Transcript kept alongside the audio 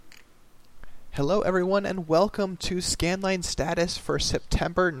Hello everyone and welcome to Scanline Status for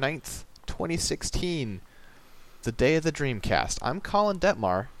September 9th, 2016, the day of the Dreamcast. I'm Colin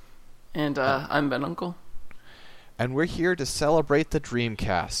Detmar. And I'm Ben Uncle. And we're here to celebrate the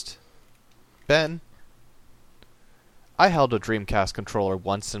Dreamcast. Ben, I held a Dreamcast controller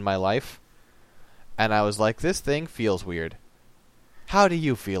once in my life, and I was like, this thing feels weird. How do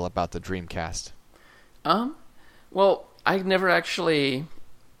you feel about the Dreamcast? Well, I never actually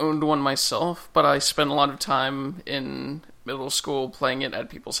owned one myself, but I spent a lot of time in middle school playing it at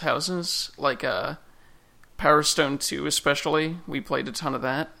people's houses, like Power Stone 2 especially. We played a ton of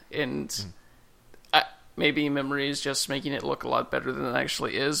that, and maybe memory is just making it look a lot better than it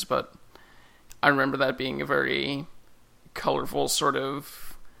actually is, but I remember that being a very colorful sort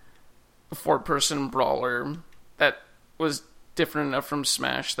of four-person brawler that was different enough from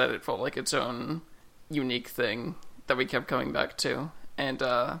Smash that it felt like its own unique thing that we kept coming back to. And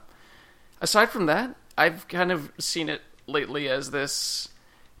aside from that, I've kind of seen it lately as this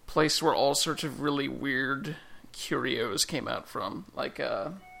place where all sorts of really weird curios came out from. Like,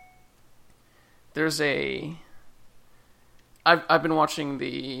 there's a... I've been watching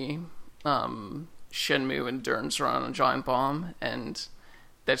the Shenmue Endurance Run on Giant Bomb, and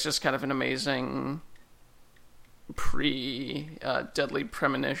that's just kind of an amazing Deadly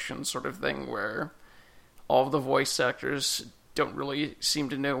Premonition sort of thing where all of the voice actors don't really seem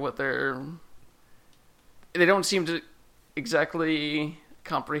to know what they don't seem to exactly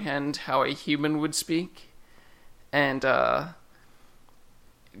comprehend how a human would speak. And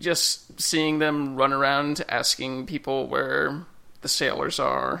just seeing them run around asking people where the sailors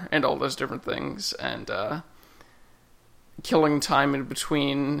are and all those different things, and killing time in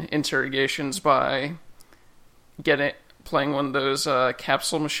between interrogations by playing one of those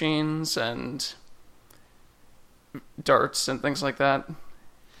capsule machines and darts and things like that.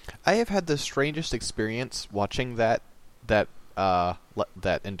 I have had the strangest experience watching that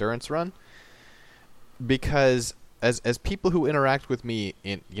endurance run, because as people who interact with me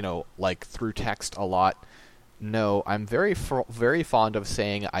in like through text a lot know, I'm very fond of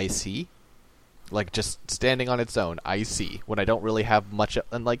saying "I see," like just standing on its own. I see when I don't really have much,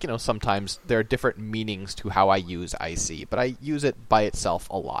 and sometimes there are different meanings to how I use "I see," but I use it by itself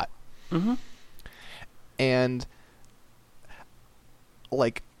a lot. Mm-hmm. And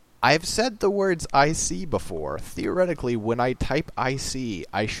I've said the words "I see" before. Theoretically, when I type "I see,"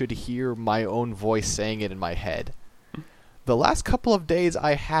 I should hear my own voice saying it in my head. The last couple of days,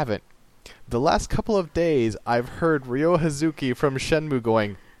 I haven't. The last couple of days, I've heard Ryo Hazuki from Shenmue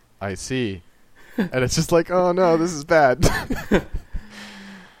going, "I see." And it's just like, oh no, this is bad.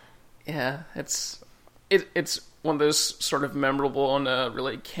 Yeah, it's one of those sort of memorable in a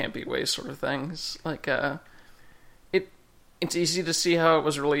really campy way sort of things. Like, it's easy to see how it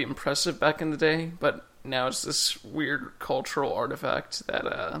was really impressive back in the day, but now it's this weird cultural artifact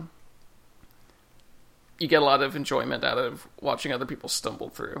that you get a lot of enjoyment out of watching other people stumble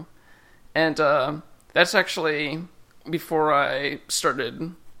through. And that's actually, before I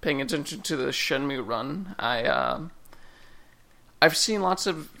started paying attention to the Shenmue run, I've seen lots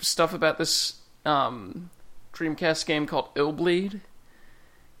of stuff about this Dreamcast game called Illbleed.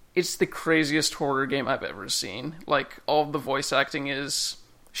 It's the craziest horror game I've ever seen. Like, all of the voice acting is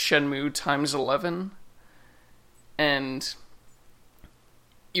Shenmue times 11. And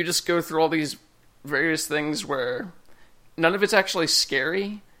you just go through all these various things where none of it's actually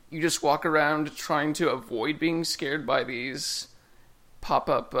scary. You just walk around trying to avoid being scared by these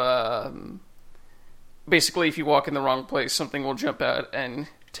pop-up... basically, if you walk in the wrong place, something will jump out and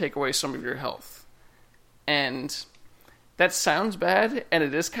take away some of your health. And that sounds bad, and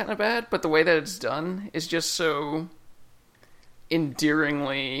it is kind of bad, but the way that it's done is just so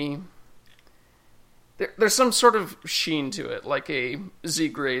endearingly... There's some sort of sheen to it, like a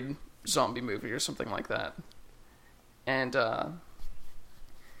Z-grade zombie movie or something like that. And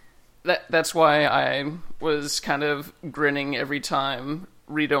that's why I was kind of grinning every time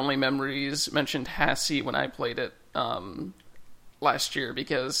Read-Only Memories mentioned Hassie when I played it last year,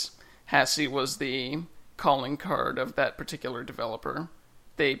 because Hassie was the calling card of that particular developer.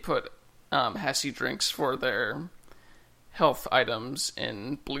 They put Hassie drinks for their health items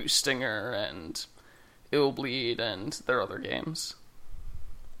in Blue Stinger and Illbleed and their other games.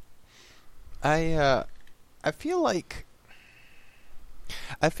 I feel like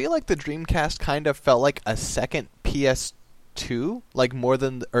the Dreamcast kind of felt like a second PS2, like more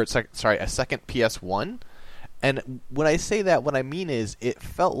than, a second PS1. And when I say that, what I mean is it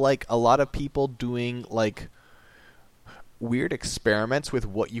felt like a lot of people doing like weird experiments with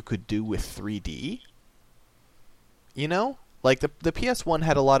what you could do with 3D. You know? Like the PS1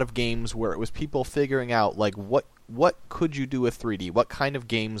 had a lot of games where it was people figuring out like what could you do with 3D? What kind of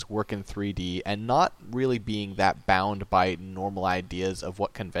games work in 3D, and not really being that bound by normal ideas of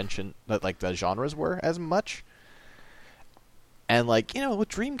what convention like the genres were as much. And like, with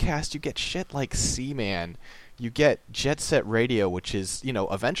Dreamcast you get shit like Seaman, you get Jet Set Radio, which is,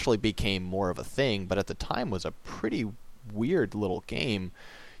 eventually became more of a thing, but at the time was a pretty weird little game.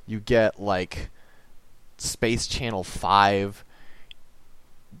 You get like Space Channel 5.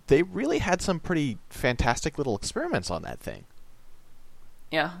 They really had some pretty fantastic little experiments on that thing.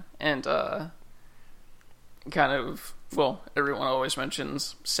 Yeah, and kind of, well, everyone always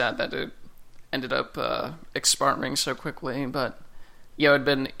mentions sad that it ended up expiring so quickly, but yeah, it'd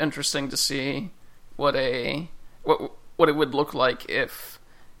been interesting to see what it would look like if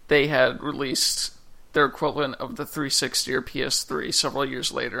they had released their equivalent of the 360 or PS3 several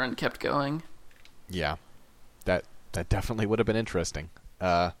years later and kept going. Yeah, that definitely would have been interesting.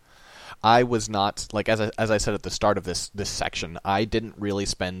 I was not, like, as I said at the start of this section, I didn't really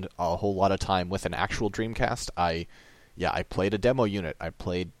spend a whole lot of time with an actual Dreamcast. I played a demo unit. I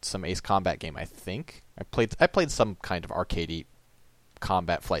played some Ace Combat game, I think. I played some kind of arcadey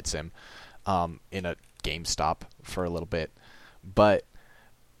combat flight sim in a GameStop for a little bit. But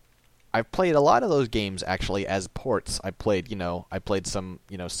I've played a lot of those games actually as ports. I played some,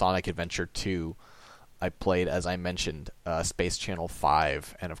 Sonic Adventure 2. I played, as I mentioned, Space Channel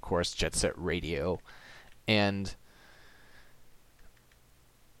 5, and of course Jet Set Radio. And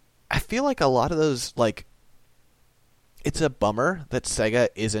I feel like a lot of those, like, it's a bummer that Sega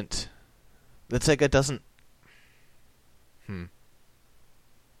doesn't...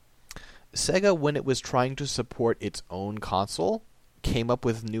 Sega, when it was trying to support its own console, came up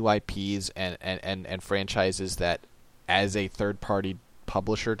with new IPs and franchises that, as a third-party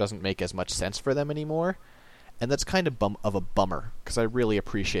publisher, doesn't make as much sense for them anymore. And that's kind of a bummer, because I really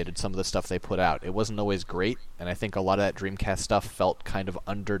appreciated some of the stuff they put out. It wasn't always great, and I think a lot of that Dreamcast stuff felt kind of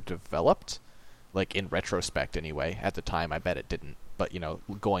underdeveloped, like in retrospect anyway. At the time, I bet it didn't. But,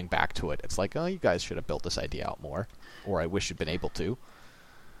 going back to it, it's like, oh, you guys should have built this idea out more. Or I wish you'd been able to.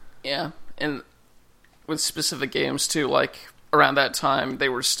 Yeah, and with specific games, too, like, around that time, they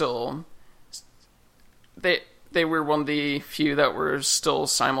were still... They were one of the few that were still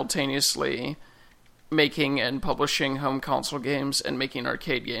simultaneously making and publishing home console games and making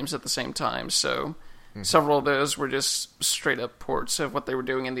arcade games at the same time. So several of those were just straight up ports of what they were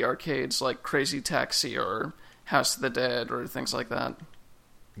doing in the arcades, like Crazy Taxi or House of the Dead or things like that.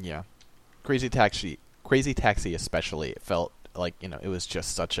 Yeah. Crazy Taxi especially, it felt like, it was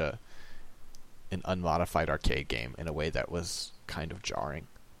just such an unmodified arcade game in a way that was kind of jarring.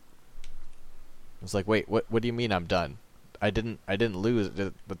 I was like, wait, what do you mean I'm done? I didn't lose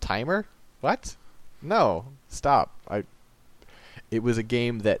the timer? What? No, stop. It was a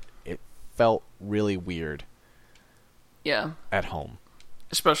game that it felt really weird. Yeah. At home.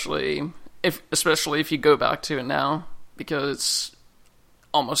 Especially if you go back to it now, because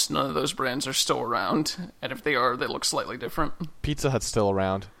almost none of those brands are still around, and if they are, they look slightly different. Pizza Hut's still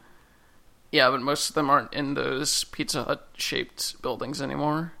around. Yeah, but most of them aren't in those Pizza Hut-shaped buildings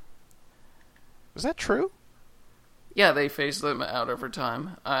anymore. Is that true? Yeah, they phased them out over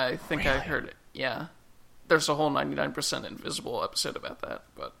time. I think really? I heard it. Yeah. There's a whole 99% Invisible episode about that,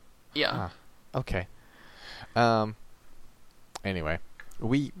 but yeah. Okay. Anyway,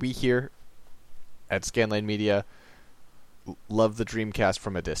 we here at Scanline Media love the Dreamcast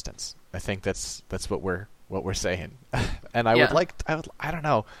from a distance. I think that's what we're saying. And I don't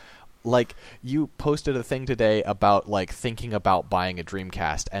know. Like, you posted a thing today about, like, thinking about buying a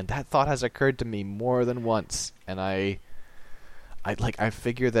Dreamcast, and that thought has occurred to me more than once, and I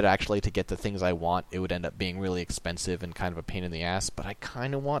figure that actually to get the things I want, it would end up being really expensive and kind of a pain in the ass, but I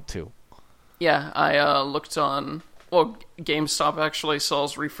kind of want to. Yeah, I looked on... Well, GameStop actually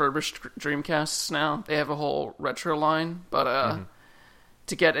sells refurbished Dreamcasts now. They have a whole retro line, but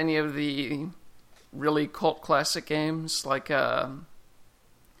to get any of the really cult classic games, like...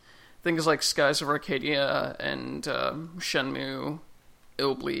 things like Skies of Arcadia and Shenmue,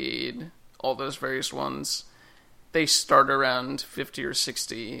 Illbleed, all those various ones, they start around 50 or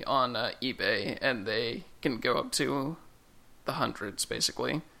 60 on eBay, and they can go up to the hundreds,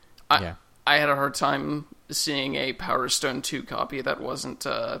 basically. I had a hard time seeing a Power Stone 2 copy that wasn't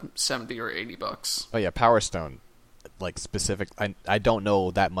 70 or $80. Oh yeah, Power Stone, like, specific. I don't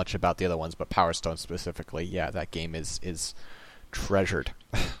know that much about the other ones, but Power Stone specifically, yeah, that game is treasured.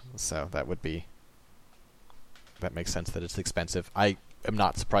 So that makes sense that it's expensive. I am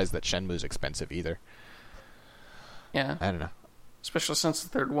not surprised that Shenmue's expensive either. Yeah. I don't know. Especially since the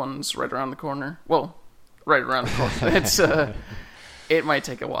third one's right around the corner. Well, right around the corner. It might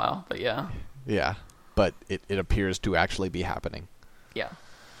take a while, but yeah. Yeah, but it appears to actually be happening. Yeah.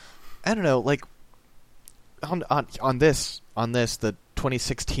 I don't know, like on this the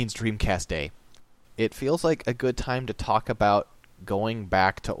 2016's Dreamcast Day, it feels like a good time to talk about going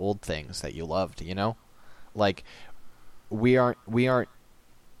back to old things that you loved, you know? Like we aren't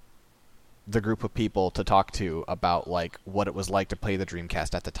the group of people to talk to about like what it was like to play the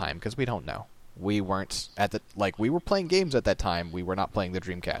Dreamcast at the time, because we don't know. We weren't we were playing games at that time. We were not playing the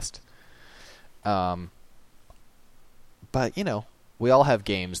Dreamcast. But you know, we all have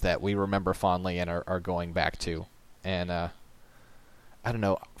games that we remember fondly and are going back to. And I don't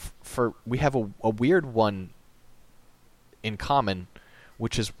know, we have a weird one in common,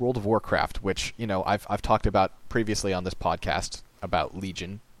 which is World of Warcraft, which, you know, I've talked about previously on this podcast about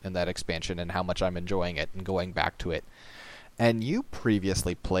Legion and that expansion and how much I'm enjoying it and going back to it. And you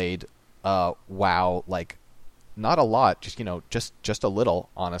previously played WoW, like not a lot, just a little,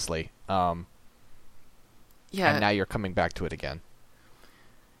 honestly. Yeah. And now you're coming back to it again.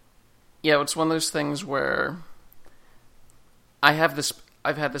 Yeah, it's one of those things where I've had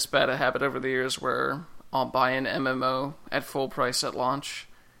this bad habit over the years where I'll buy an MMO at full price at launch.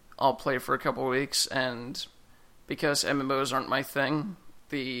 I'll play for a couple of weeks, and because MMOs aren't my thing,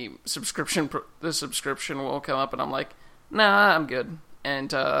 the subscription will come up, and I'm like, nah, I'm good.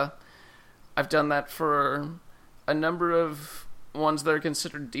 And I've done that for a number of ones that are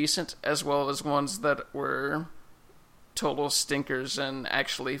considered decent, as well as ones that were total stinkers and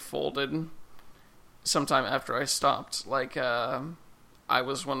actually folded sometime after I stopped. Like, I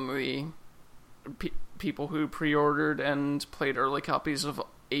was one of the people who pre-ordered and played early copies of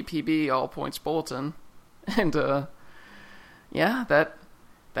APB, All Points Bulletin. And, yeah,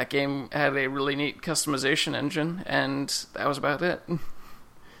 that game had a really neat customization engine, and that was about it.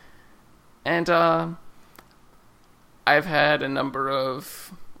 And, I've had a number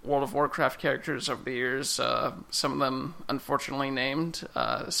of World of Warcraft characters over the years, some of them unfortunately named,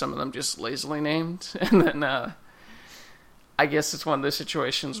 some of them just lazily named, and then, I guess it's one of those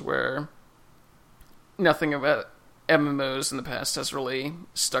situations where nothing about MMOs in the past has really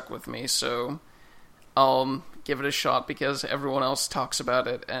stuck with me, so I'll give it a shot because everyone else talks about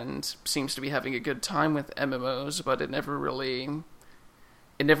it and seems to be having a good time with MMOs, but it never really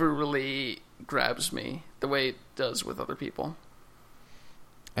grabs me the way it does with other people.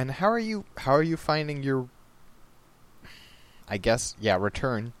 And how are you finding your, I guess,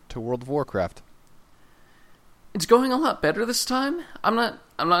 return to World of Warcraft? It's going a lot better this time. I'm not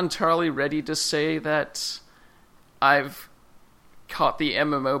entirely ready to say that I've caught the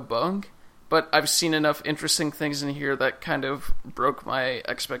MMO bug, but I've seen enough interesting things in here that kind of broke my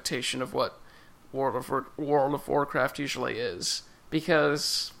expectation of what World of Warcraft usually is.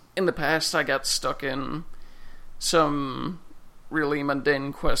 Because in the past I got stuck in some really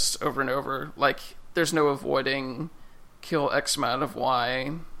mundane quests over and over. Like, there's no avoiding kill X amount of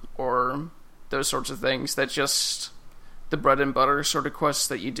Y or those sorts of things. That's just the bread and butter sort of quests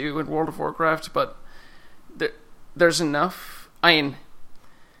that you do in World of Warcraft, but there's enough. I mean,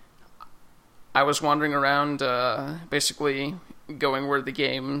 I was wandering around, basically going where the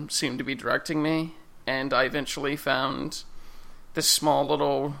game seemed to be directing me, and I eventually found this small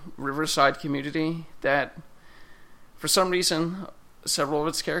little riverside community that, for some reason, several of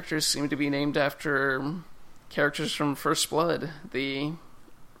its characters seem to be named after characters from First Blood, the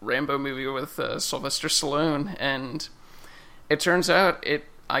Rambo movie with Sylvester Stallone, and it turns out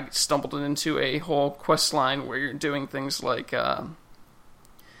I stumbled into a whole quest line where you're doing things like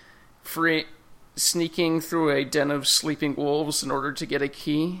sneaking through a den of sleeping wolves in order to get a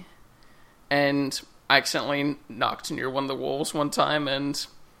key, and I accidentally knocked near one of the wolves one time, and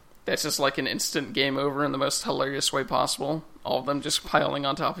that's just like an instant game over in the most hilarious way possible. All of them just piling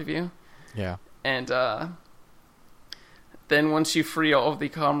on top of you. Yeah. And then once you free all of the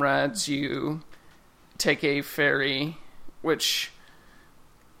comrades, you take a ferry, which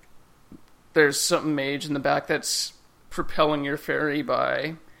there's some mage in the back that's propelling your ferry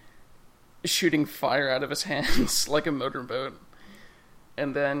by shooting fire out of his hands like a motorboat.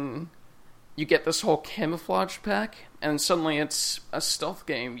 And then you get this whole camouflage pack, and suddenly it's a stealth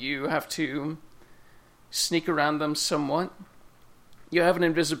game. You have to sneak around them somewhat. You have an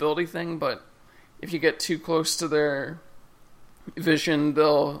invisibility thing, but if you get too close to their vision,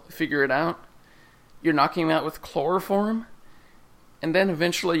 they'll figure it out. You're knocking them out with chloroform, and then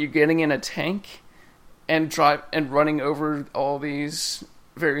eventually you're getting in a tank and running over all these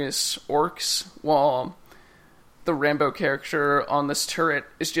various orcs while the Rambo character on this turret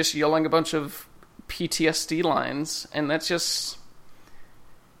is just yelling a bunch of PTSD lines, and that's just...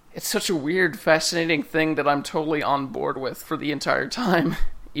 It's such a weird, fascinating thing that I'm totally on board with for the entire time,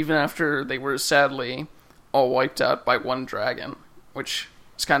 even after they were sadly all wiped out by one dragon, which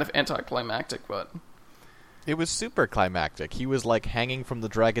is kind of anticlimactic, but It was super climactic. He was like hanging from the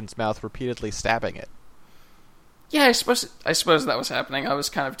dragon's mouth, repeatedly stabbing it. yeah, I suppose that was happening. I was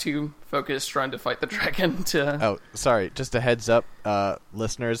kind of too focused trying to fight the dragon to. Oh, sorry. Just a heads up,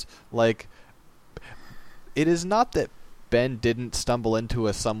 listeners. Like, it is not that Ben didn't stumble into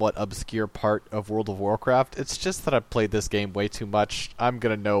a somewhat obscure part of World of Warcraft. It's just that I've played this game way too much. I'm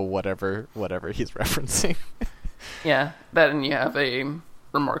gonna know whatever he's referencing. Yeah, that and you have a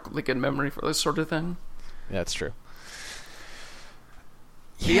remarkably good memory for this sort of thing. Yeah, that's true.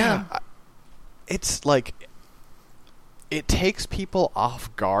 Yeah. It's like it takes people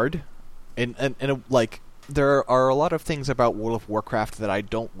off guard, and like there are a lot of things about World of Warcraft that I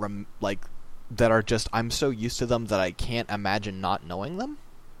don't that are just I'm so used to them that I can't imagine not knowing them.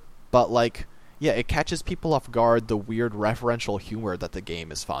 But like, yeah, it catches people off guard, the weird referential humor that the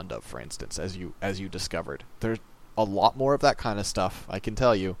game is fond of, for instance, as you discovered. There's a lot more of that kind of stuff, I can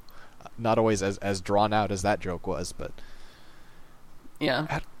tell you. Not always as drawn out as that joke was, but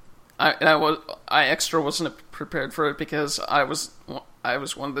yeah. I extra wasn't prepared for it because I was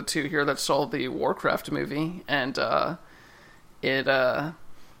one of the two here that saw the Warcraft movie, and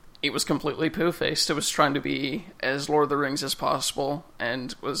it was completely poo-faced. It was trying to be as Lord of the Rings as possible,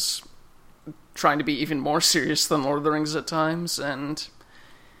 and was trying to be even more serious than Lord of the Rings at times, and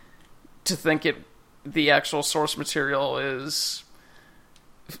to think the actual source material is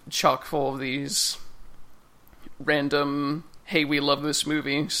chock full of these random, hey, we love this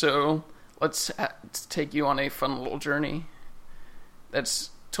movie, so let's take you on a fun little journey.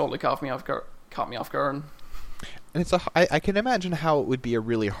 That's totally caught me off guard. And I can imagine how it would be a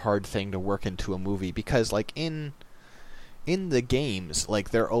really hard thing to work into a movie, because like in the games,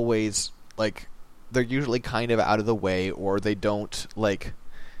 like they're always like they're usually kind of out of the way, or they don't like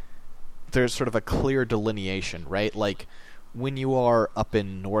there's sort of a clear delineation, right? Like when you are up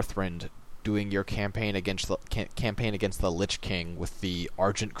in Northrend doing your campaign against the Lich King with the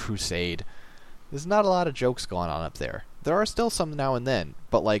Argent Crusade, there's not a lot of jokes going on up there. There are still some now and then,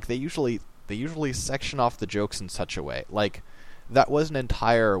 but like they usually section off the jokes in such a way. Like that was an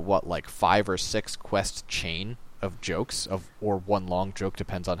entire 5 or 6 quest chain of jokes or one long joke,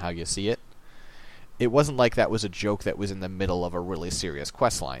 depends on how you see it. It wasn't like that was a joke that was in the middle of a really serious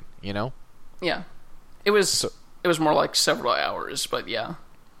quest line, you know? Yeah. It was more like several hours, but yeah.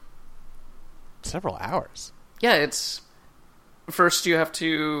 Several hours? Yeah, it's first you have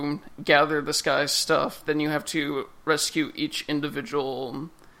to gather this guy's stuff, then you have to rescue each individual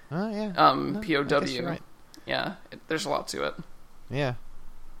POW. Right. Yeah, there's a lot to it. Yeah.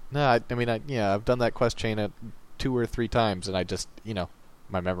 No, I mean, I've done that quest chain 2 or 3 times, and I just,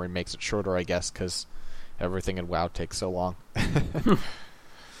 my memory makes it shorter, I guess, because everything in WoW takes so long.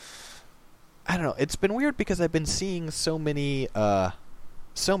 I don't know. It's been weird because I've been seeing so many of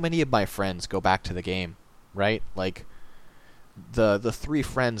my friends go back to the game, right? Like the 3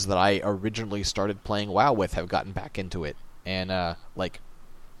 friends that I originally started playing WoW with have gotten back into it, and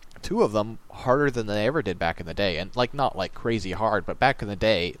 2 of them harder than they ever did back in the day, and like not like crazy hard, but back in the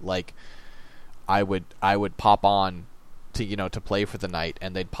day, like I would pop on to play for the night,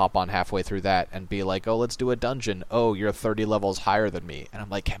 and they'd pop on halfway through that and be like, "Oh, let's do a dungeon. Oh, you're 30 levels higher than me," and I'm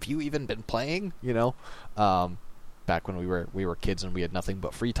like, "Have you even been playing?" Back when we were kids and we had nothing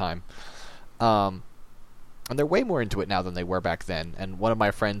but free time, and they're way more into it now than they were back then. And one of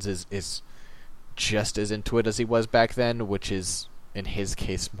my friends is just as into it as he was back then, which is in his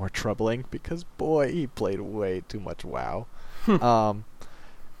case more troubling because boy, he played way too much WoW.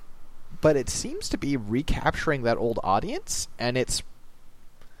 But it seems to be recapturing that old audience, and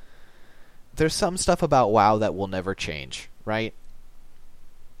there's some stuff about WoW that will never change, right?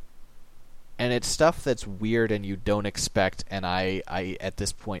 And it's stuff that's weird and you don't expect, and I at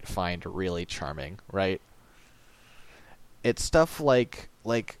this point find really charming, right? It's stuff like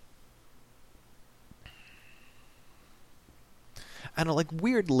I don't know, like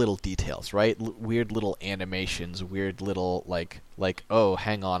weird little details, right? Weird little animations, weird little like oh,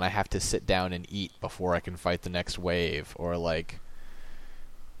 hang on, I have to sit down and eat before I can fight the next wave, or like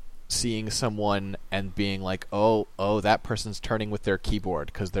seeing someone and being like, oh, that person's turning with their keyboard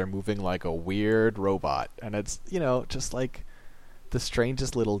because they're moving like a weird robot, and it's just like the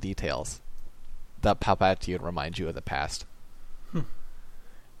strangest little details that pop out to you and remind you of the past.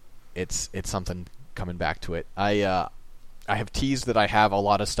 It's something coming back to it. I have teased that I have a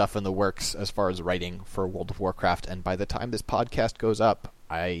lot of stuff in the works as far as writing for World of Warcraft, and by the time this podcast goes up,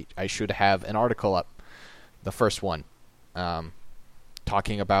 I should have an article up, the first one.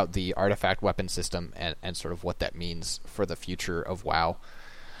 talking about the artifact weapon system and sort of what that means for the future of WoW.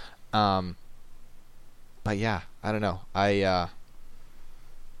 But yeah, I don't know.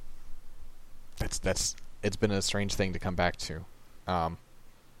 That's it's been a strange thing to come back to.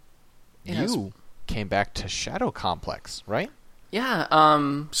 You came back to Shadow Complex, right? Yeah,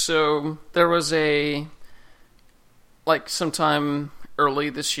 so there was sometime early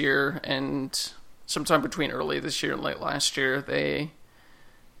this year and sometime between early this year and late last year,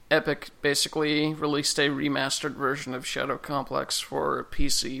 Epic basically released a remastered version of Shadow Complex for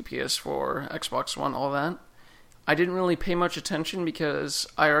PC, PS4, Xbox One, all that. I didn't really pay much attention because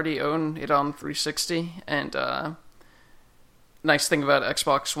I already own it on 360, and nice thing about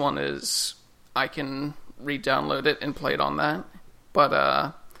Xbox One is I can re-download it and play it on that. But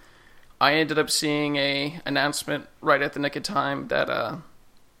I ended up seeing a announcement right at the nick of time that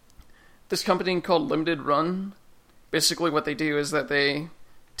this company called Limited Run, basically what they do is that they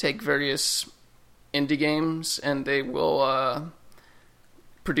take various indie games and they will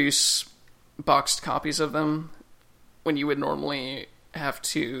produce boxed copies of them when you would normally have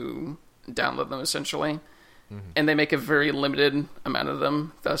to download them, essentially. Mm-hmm. And they make a very limited amount of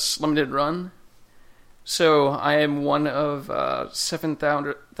them, thus Limited Run. So I am one of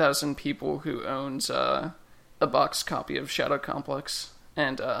 7,000 people who owns a boxed copy of Shadow Complex.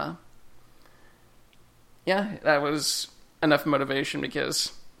 And yeah, that was enough motivation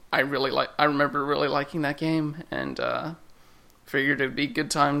because I remember really liking that game, and figured it'd be a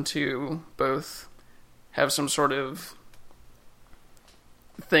good time to both have some sort of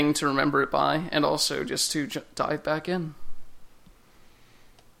thing to remember it by, and also just to dive back in.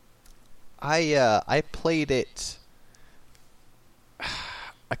 I played it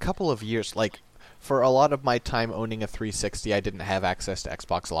a couple of years. Like, for a lot of my time owning a 360, I didn't have access to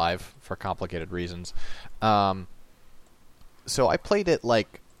Xbox Live for complicated reasons. So I played it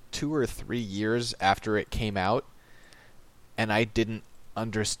like 2 or 3 years after it came out, and I didn't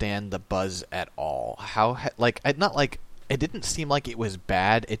understand the buzz at all. It didn't seem like it was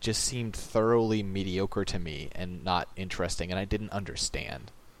bad. It just seemed thoroughly mediocre to me and not interesting, and I didn't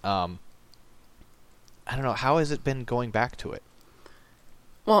understand. I don't know. How has it been going back to it?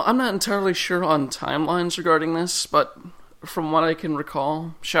 Well, I'm not entirely sure on timelines regarding this, but from what I can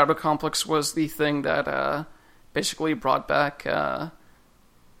recall, Shadow Complex was the thing that basically brought back a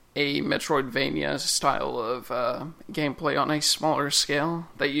Metroidvania style of gameplay on a smaller scale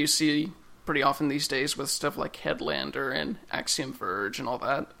that you see pretty often these days with stuff like Headlander and Axiom Verge and all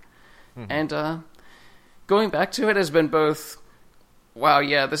that. Mm-hmm. And going back to it has been both, wow,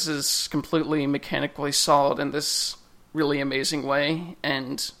 yeah, this is completely mechanically solid in this really amazing way,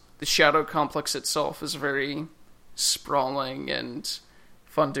 and the Shadow Complex itself is very sprawling and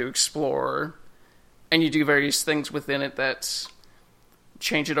fun to explore, and you do various things within it that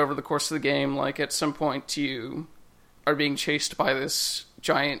change it over the course of the game. Like, at some point you are being chased by this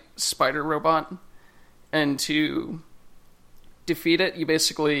giant spider robot, and to defeat it, you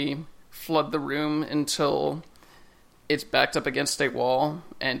basically flood the room until it's backed up against a wall,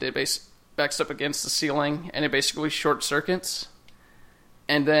 and it backs up against the ceiling, and it basically short circuits.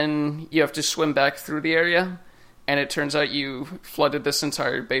 And then you have to swim back through the area, and it turns out you flooded this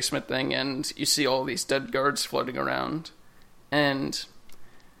entire basement thing, and you see all these dead guards floating around. And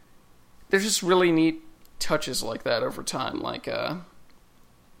there's just really neat touches like that over time. Like,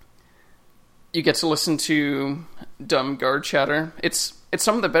 you get to listen to dumb guard chatter. It's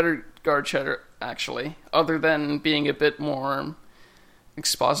some of the better guard chatter, actually, other than being a bit more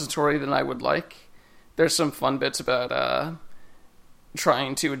expository than I would like. There's some fun bits about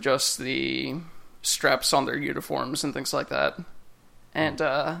trying to adjust the straps on their uniforms and things like that. And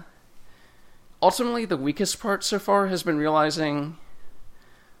ultimately, the weakest part so far has been realizing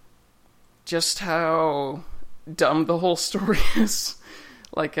just how dumb the whole story is.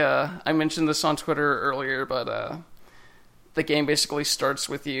 Like, I mentioned this on Twitter earlier, but the game basically starts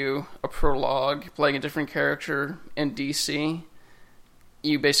with you, a prologue, playing a different character in DC.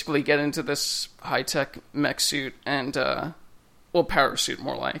 You basically get into this high-tech mech suit and, power suit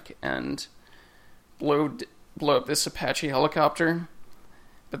more like, and blow up this Apache helicopter.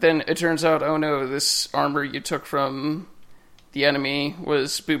 But then it turns out, oh no, this armor you took from the enemy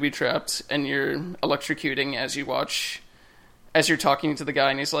was booby-trapped, and you're electrocuting as you're talking to the guy,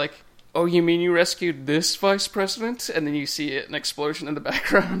 and he's like, oh, you mean you rescued this vice president? And then you see an explosion in the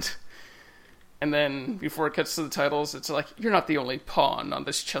background. And then, before it cuts to the titles, it's like, you're not the only pawn on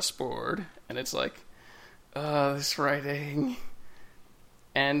this chessboard. And it's like, this writing.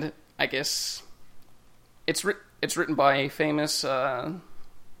 And I guess it's written by a famous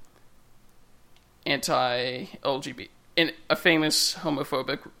a famous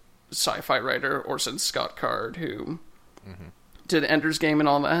homophobic sci-fi writer, Orson Scott Card, who did Ender's Game and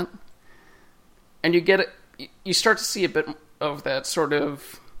all that. And you start to see a bit of that sort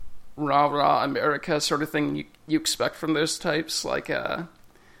of rah-rah America sort of thing you expect from those types. Like,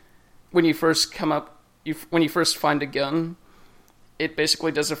 when you first when you first find a gun, it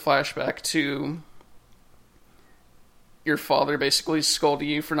basically does a flashback to your father basically scolding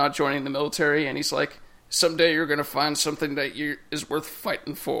you for not joining the military, and he's like, someday you're going to find something that is worth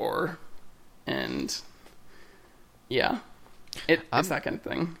fighting for. And, yeah. It's that kind of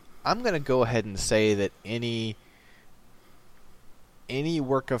thing. I'm going to go ahead and say that any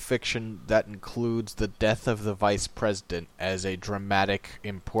work of fiction that includes the death of the vice president as a dramatic,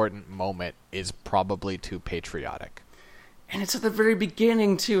 important moment is probably too patriotic. And it's at the very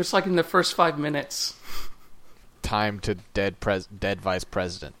beginning, too. It's like in the first 5 minutes. Time to dead vice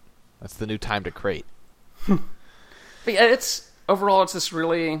president. That's the new time to crate. But yeah, overall, it's this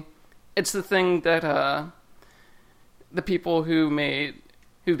really... It's the thing that the people who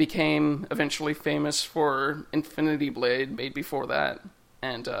became eventually famous for Infinity Blade made before that.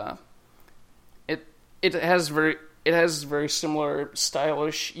 And it has very similar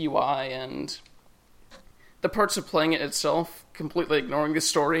stylish UI, and the parts of playing it itself, completely ignoring the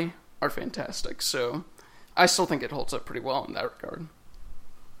story, are fantastic. So I still think it holds up pretty well in that regard.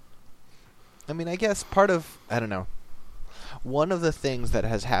 I mean, I guess I don't know. One of the things that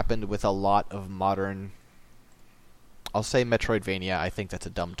has happened with a lot of modern, I'll say Metroidvania, I think that's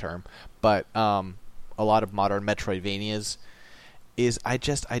a dumb term, but a lot of modern Metroidvanias is I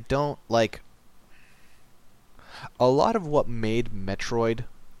don't like... A lot of what made Metroid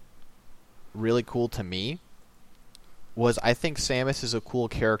really cool to me was I think Samus is a cool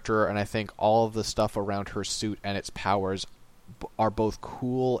character, and I think all of the stuff around her suit and its powers are both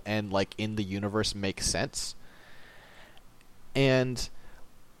cool and, like, in the universe make sense. And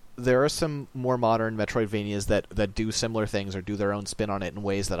there are some more modern Metroidvanias that do similar things or do their own spin on it in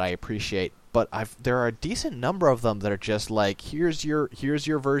ways that I appreciate. But there are a decent number of them that are just like, here's your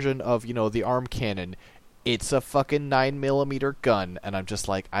version of, the arm cannon. It's a fucking 9mm gun, and I'm just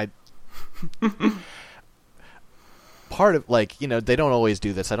like, part of, like, they don't always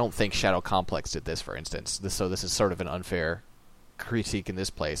do this. I don't think Shadow Complex did this, for instance. So this is sort of an unfair critique in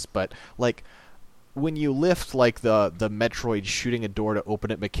this place. But, like, when you lift, like, the Metroid shooting a door to open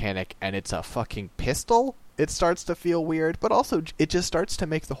it mechanic and it's a fucking pistol, it starts to feel weird. But also, it just starts to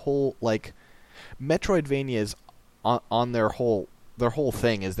make the whole, like, Metroidvanias on their whole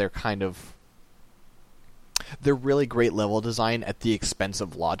thing is they're really great level design at the expense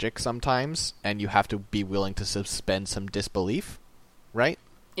of logic sometimes, and you have to be willing to suspend some disbelief, right?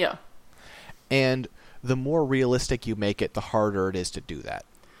 Yeah. And the more realistic you make it, the harder it is to do that.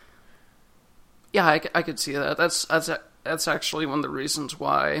 Yeah, I could see that. That's actually one of the reasons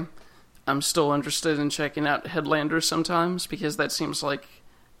why I'm still interested in checking out Headlander sometimes, because that seems like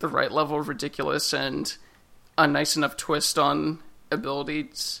the right level of ridiculous and a nice enough twist on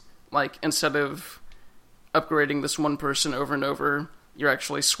abilities. Like, instead of upgrading this one person over and over, you're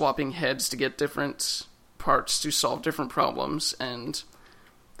actually swapping heads to get different parts to solve different problems, and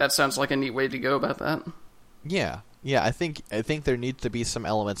that sounds like a neat way to go about that. Yeah, I think there needs to be some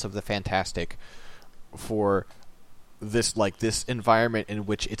elements of the fantastic for this environment in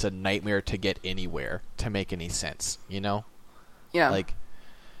which it's a nightmare to get anywhere to make any sense, Yeah. Like,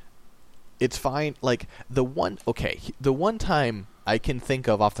 it's fine. Like, the one time I can think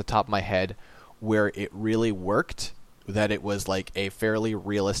of off the top of my head where it really worked, that it was like a fairly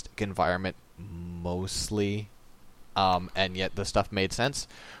realistic environment mostly, and yet the stuff made sense,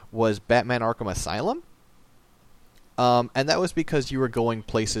 was Batman Arkham Asylum. And that was because you were going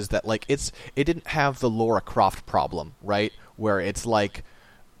places that, like, it didn't have the Lara Croft problem, right? Where it's like,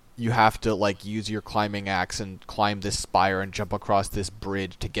 you have to, like, use your climbing axe and climb this spire and jump across this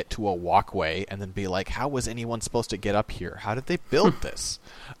bridge to get to a walkway, and then be like, how was anyone supposed to get up here? How did they build this?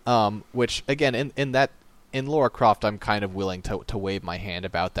 Which, again, in Lara Croft, I'm kind of willing to wave my hand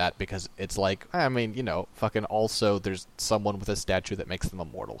about that, because it's like, I mean, fucking also there's someone with a statue that makes them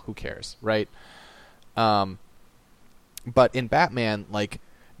immortal. Who cares, right? But in Batman, like,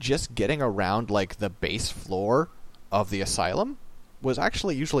 just getting around, like, the base floor of the asylum was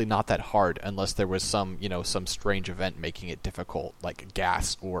actually usually not that hard, unless there was some strange event making it difficult, like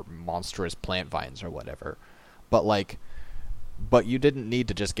gas or monstrous plant vines or whatever. But you didn't need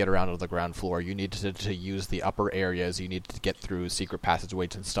to just get around to the ground floor. You needed to use the upper areas. You needed to get through secret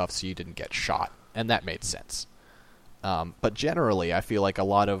passageways and stuff so you didn't get shot, and that made sense. But generally, I feel like a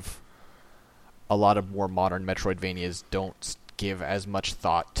lot of more modern Metroidvanias don't give as much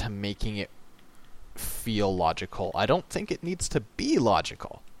thought to making it feel logical. I don't think it needs to be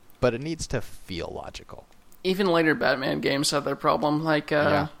logical, but it needs to feel logical. Even later Batman games had their problem. Like,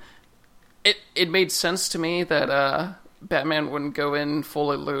 it made sense to me that Batman wouldn't go in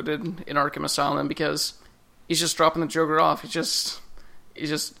fully loaded in Arkham Asylum because he's just dropping the Joker off. He's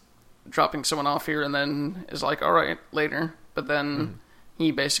just dropping someone off here and then is like, all right, later. But then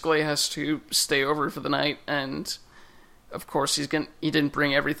he basically has to stay over for the night, and of course he didn't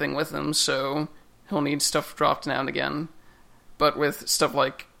bring everything with him, so he'll need stuff dropped now and again. But with stuff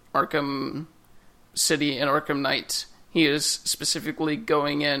like Arkham City and Arkham Knight, he is specifically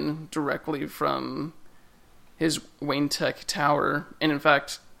going in directly from his Wayne Tech tower. And in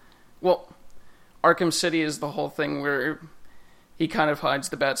fact, well, Arkham City is the whole thing where he kind of hides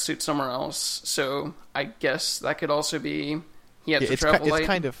the bat suit somewhere else. So I guess that could also be he had to travel light.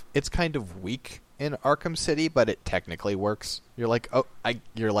 It's kind of weak in Arkham City, but it technically works. You're like,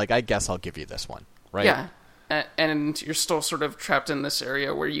 I guess I'll give you this one, right? Yeah, and you're still sort of trapped in this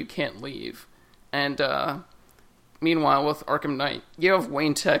area where you can't leave. And meanwhile, with Arkham Knight, you have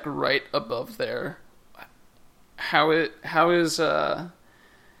Wayne Tech right above there. How is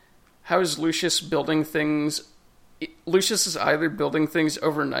Lucius building things? Lucius is either building things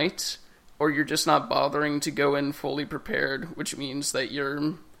overnight, or you're just not bothering to go in fully prepared, which means that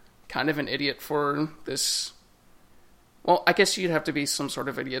you're kind of an idiot for this. Well, I guess you'd have to be some sort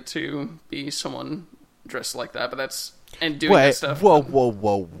of idiot to be someone dressed like that, but that's and doing that stuff.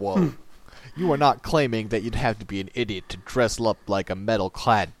 Whoa. You are not claiming that you'd have to be an idiot to dress up like a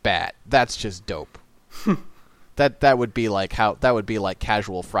metal-clad bat. That's just dope. That would be like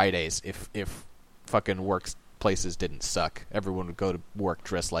casual Fridays if fucking workplaces didn't suck. Everyone would go to work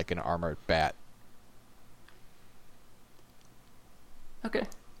dressed like an armored bat. Okay.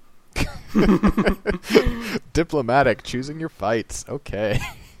 Diplomatic, choosing your fights. Okay.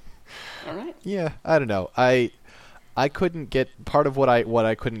 All right. Yeah, I don't know. I couldn't get part of what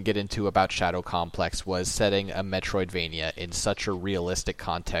I couldn't get into about Shadow Complex was setting a Metroidvania in such a realistic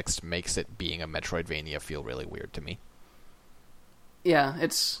context makes it being a Metroidvania feel really weird to me. Yeah,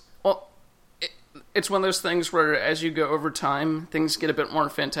 it's one of those things where as you go over time, things get a bit more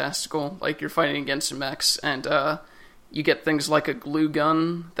fantastical. Like you're fighting against mechs, and you get things like a glue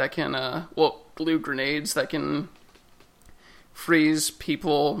gun that can, glue grenades that can freeze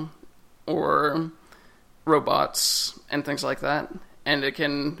people or robots and things like that, and it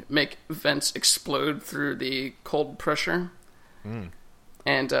can make vents explode through the cold pressure.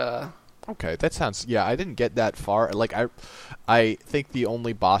 And okay, that sounds. Yeah, I didn't get that far. Like I think the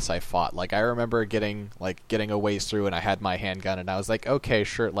only boss I fought, like I remember getting a ways through, and I had my handgun, and I was like, okay,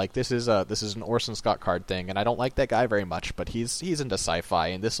 sure, like this is an Orson Scott Card thing, and I don't like that guy very much, but he's into sci-fi,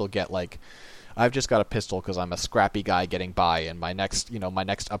 and this will get like. I've just got a pistol because I'm a scrappy guy getting by, and my next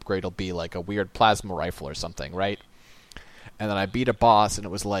upgrade will be like a weird plasma rifle or something, right? And then I beat a boss, and it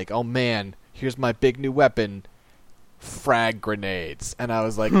was like, oh man, here's my big new weapon, frag grenades. And I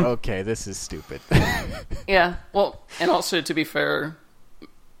was like, okay, this is stupid. Yeah, well, and also to be fair,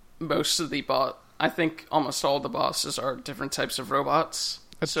 most of the I think almost all the bosses are different types of robots.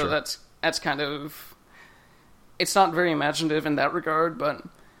 That's so true. that's kind of, it's not very imaginative in that regard, but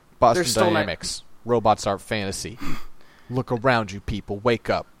Boston Dynamics. Robots aren't fantasy. Look around you, people. Wake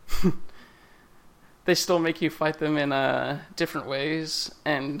up. They still make you fight them in different ways.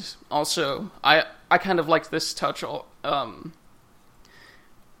 And also, I kind of liked this touch. Lots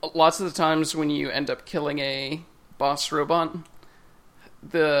of the times when you end up killing a boss robot,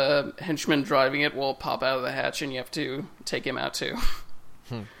 the henchman driving it will pop out of the hatch and you have to take him out too.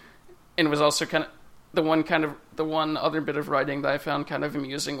 And it was also the one other bit of writing that I found kind of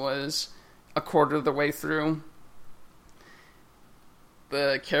amusing was a quarter of the way through,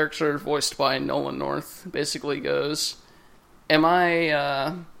 the character voiced by Nolan North basically goes, have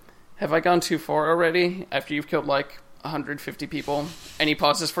I gone too far already after you've killed like 150 people? And he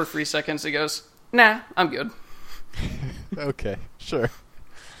pauses for 3 seconds and goes, nah, I'm good. Okay, sure.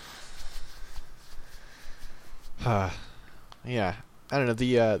 Yeah. I don't know,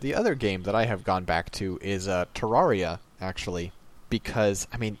 the other game that I have gone back to is Terraria, actually, because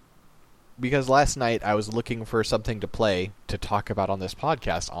last night I was looking for something to play to talk about on this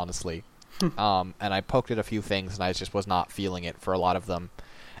podcast, honestly. And I poked at a few things, and I just was not feeling it for a lot of them.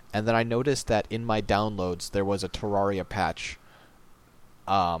 And then I noticed that in my downloads there was a Terraria patch.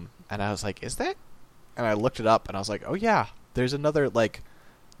 And I was like, is that? And I looked it up, and I was like, oh yeah, there's another, like,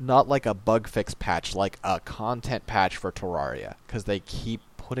 not like a bug fix patch, like a content patch for Terraria, because they keep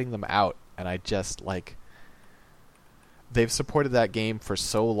putting them out, and I just, like, they've supported that game for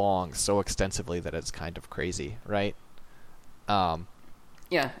so long, so extensively, that it's kind of crazy, right?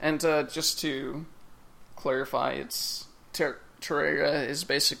 Yeah, and just to clarify, it's Terraria is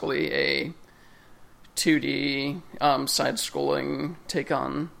basically a 2D side-scrolling take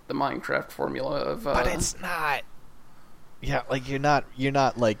on the Minecraft formula of. But it's not. Yeah, like you're not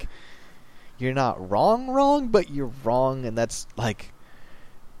wrong, but you're wrong, and that's like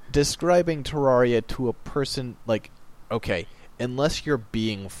describing Terraria to a person like, okay, unless you're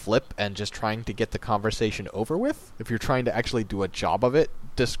being flip and just trying to get the conversation over with, if you're trying to actually do a job of it,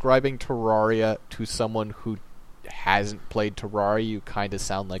 describing Terraria to someone who hasn't played Terraria, you kind of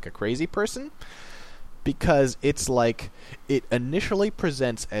sound like a crazy person. Because it's like, it initially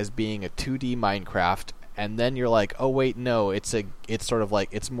presents as being a 2D Minecraft, and then you're like, oh wait, no, it's sort of like,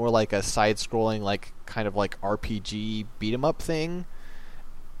 it's more like a side-scrolling, like, kind of like RPG beat-em-up thing.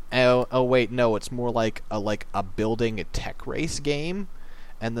 Oh wait, no, it's more like a building a tech race game,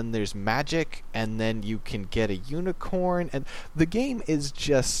 and then there's magic, and then you can get a unicorn, and the game is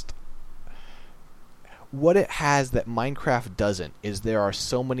just... What it has that Minecraft doesn't is there are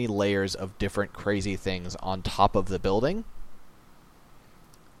so many layers of different crazy things on top of the building.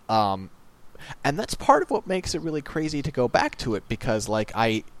 And that's part of what makes it really crazy to go back to it, because like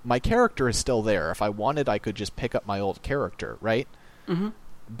my character is still there. If I wanted, I could just pick up my old character, right? Mm-hmm.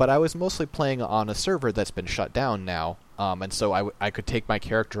 But I was mostly playing on a server that's been shut down now, and so I could take my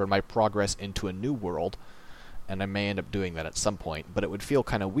character and my progress into a new world, and I may end up doing that at some point, but it would feel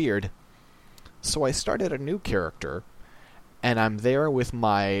kind of weird. So I started a new character, and I'm there with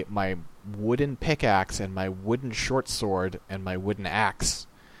my wooden pickaxe and my wooden short sword and my wooden axe,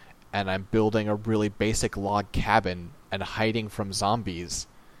 and I'm building a really basic log cabin and hiding from zombies.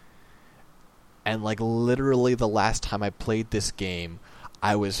 And like literally the last time I played this game,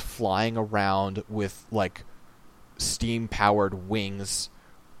 I was flying around with like steam-powered wings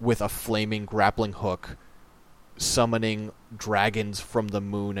with a flaming grappling hook, summoning dragons from the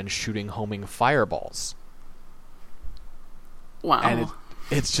moon and shooting homing fireballs. Wow. And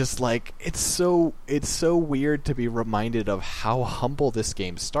it's just like, it's so weird to be reminded of how humble this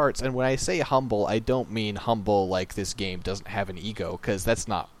game starts. And when I say humble, I don't mean humble like this game doesn't have an ego, because that's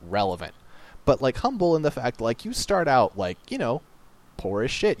not relevant. But like humble in the fact like you start out like, you know, poor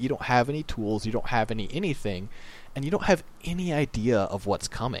as shit. You don't have any tools, you don't have anything, and you don't have any idea of what's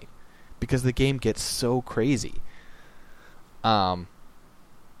coming, because the game gets so crazy. And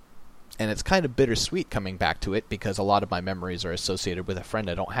it's kind of bittersweet coming back to it, because a lot of my memories are associated with a friend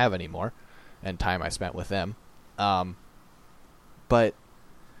I don't have anymore, and time I spent with them. But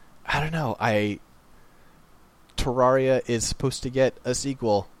I don't know. Terraria is supposed to get a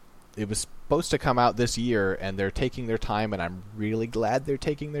sequel. It was supposed to come out this year, and they're taking their time, and I'm really glad they're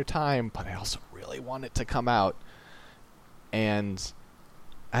taking their time, but I also really want it to come out. And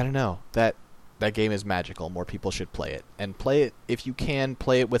I don't know. That game is magical. More people should play it. And play it, if you can,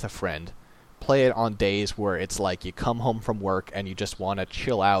 play it with a friend. Play it on days where it's like you come home from work and you just want to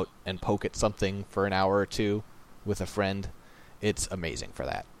chill out and poke at something for an hour or two with a friend. It's amazing for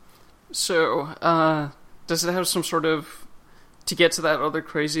that. So, does it have some sort of... To get to that other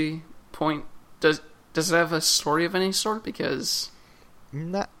crazy point, does it have a story of any sort? Because...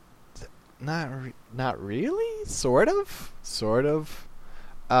 Not really. Sort of.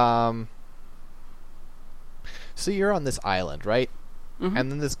 So you're on this island, right? Mm-hmm.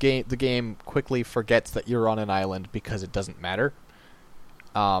 And then the game quickly forgets that you're on an island because it doesn't matter.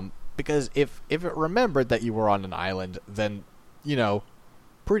 Because if it remembered that you were on an island, then, you know,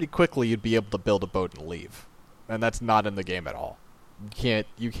 pretty quickly you'd be able to build a boat and leave. And that's not in the game at all.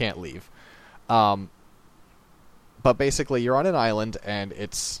 You can't leave. But basically you're on an island, and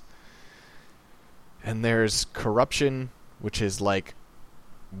there's corruption, which is like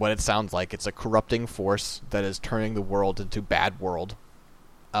what it sounds like. It's a corrupting force that is turning the world into bad world.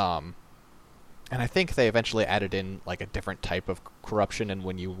 And I think they eventually added in like a different type of corruption, and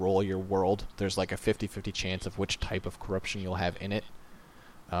when you roll your world, there's like a 50-50 chance of which type of corruption you'll have in it.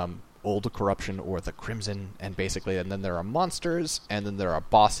 Old corruption or the crimson, and then there are monsters, and then there are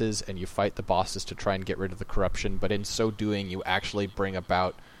bosses, and you fight the bosses to try and get rid of the corruption, but in so doing you actually bring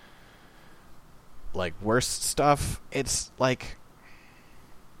about like worse stuff. It's like,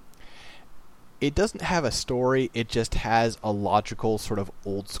 it doesn't have a story, it just has a logical sort of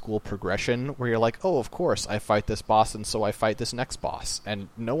old school progression where you're like, oh, of course I fight this boss, and so I fight this next boss, and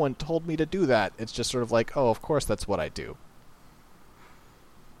no one told me to do that. It's just sort of like, oh, of course that's what I do.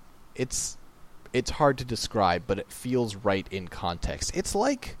 It's hard to describe, but it feels right in context. It's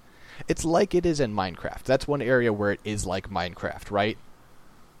like it is in Minecraft. That's one area where it is like Minecraft, right?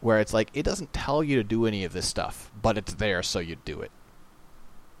 Where it's like, it doesn't tell you to do any of this stuff, but it's there, so you do it.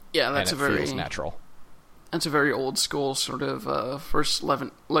 Yeah, feels natural. That's a very old school sort of first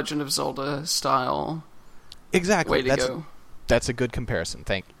Legend of Zelda style Exactly. way to go. That's a good comparison.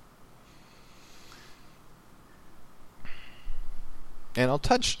 Thank you. And I'll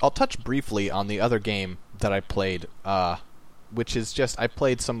touch briefly on the other game that I played, which is just I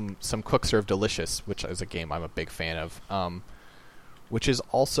played some Quick Serve Delicious, which is a game I'm a big fan of, which is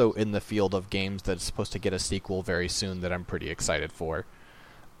also in the field of games that's supposed to get a sequel very soon that I'm pretty excited for.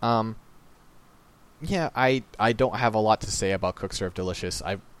 Yeah, I don't have a lot to say about Quick Serve Delicious.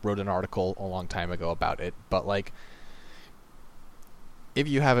 I wrote an article a long time ago about it, but like, if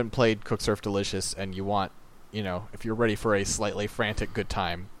you haven't played Quick Serve Delicious and you want, if you're ready for a slightly frantic good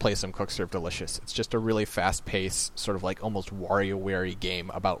time, play some Quick Serve Delicious. It's just a really fast-paced, sort of like almost WarioWare game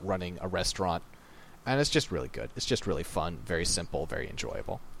about running a restaurant, and it's just really good. It's just really fun, very simple, very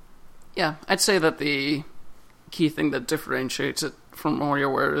enjoyable. Yeah, I'd say that the key thing that differentiates it from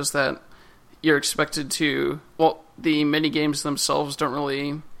WarioWare is that you're expected to... Well, the mini-games themselves don't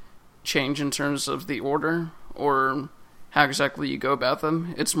really change in terms of the order or how exactly you go about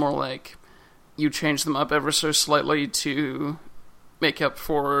them. It's more like you change them up ever so slightly to make up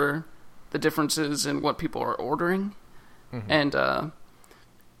for the differences in what people are ordering. Mm-hmm. And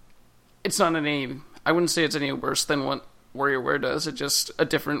it's not any... I wouldn't say it's any worse than what WarioWare does. It's just a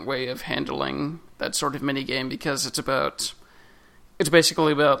different way of handling that sort of minigame because it's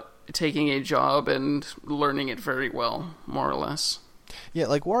basically about taking a job and learning it very well, more or less. Yeah,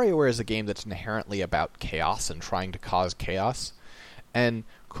 like WarioWare is a game that's inherently about chaos and trying to cause chaos. And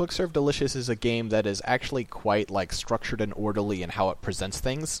Quick Serve Delicious is a game that is actually quite like structured and orderly in how it presents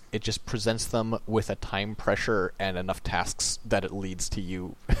things. It just presents them with a time pressure and enough tasks that it leads to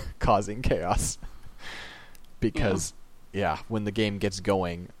you causing chaos. Because, yeah, when the game gets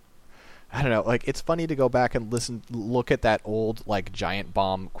going, I don't know, like, it's funny to go back and look at that old, like, Giant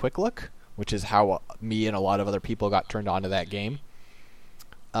Bomb Quick Look, which is how me and a lot of other people got turned on to that game.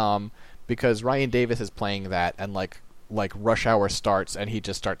 Because Ryan Davis is playing that, and, like Rush Hour starts, and he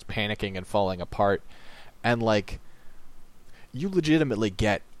just starts panicking and falling apart. And, like, you legitimately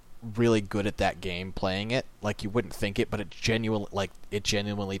get really good at that game playing it. Like, you wouldn't think it, but it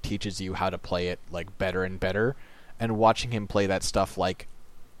genuinely teaches you how to play it, like, better and better. And watching him play that stuff, like,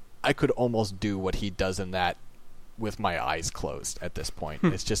 I could almost do what he does in that with my eyes closed at this point.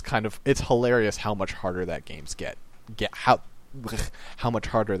 It's just it's hilarious how much harder that how much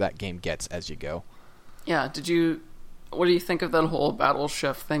harder that game gets as you go. Yeah, what do you think of that whole Battle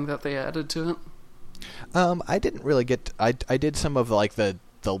Chef thing that they added to it? I didn't really I did some of like the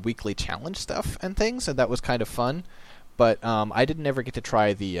weekly challenge stuff and things, and that was kind of fun. But I didn't ever get to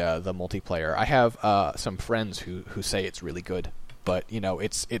try the multiplayer. I have some friends who say it's really good, but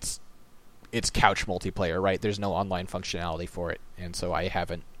it's couch multiplayer, right? There's no online functionality for it, and so I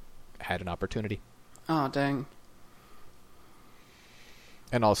haven't had an opportunity. Oh, dang.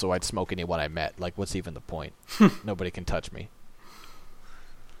 And also, I'd smoke anyone I met. Like, what's even the point? Nobody can touch me.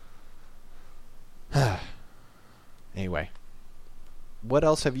 Anyway, what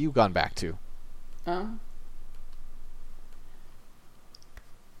else have you gone back to?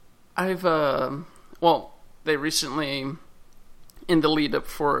 They recently, in the lead up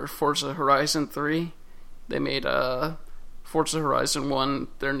for Forza Horizon 3, they made Forza Horizon 1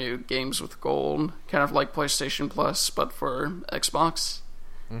 their new Games with Gold, kind of like PlayStation Plus, but for Xbox.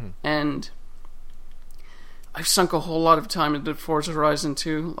 Mm-hmm. And I've sunk a whole lot of time into Forza Horizon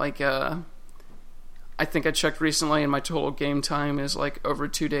 2. Like, I think I checked recently, and my total game time is like over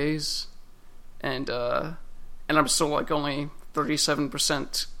 2 days, and I'm still like only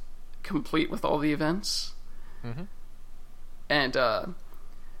 37% complete with all the events. Mm-hmm. And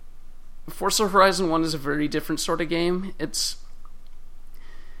Forza Horizon 1 is a very different sort of game. It's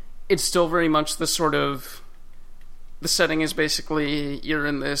still very much the sort of... The setting is basically you're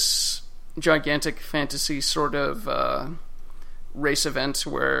in this gigantic fantasy sort of race event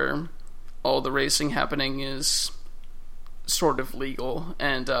where all the racing happening is sort of legal,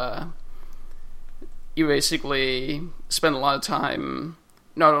 and you basically spend a lot of time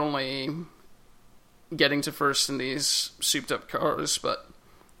not only getting to first in these souped up cars, but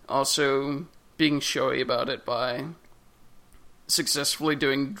also being showy about it by successfully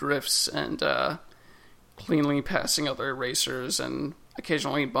doing drifts and cleanly passing other racers and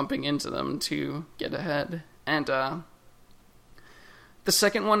occasionally bumping into them to get ahead. And the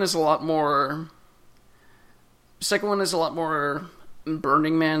second one is a lot more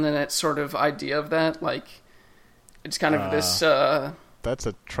Burning Man than that sort of idea of that. Like, it's kind of this... That's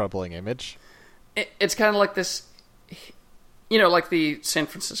a troubling image. It's kind of like this... like the San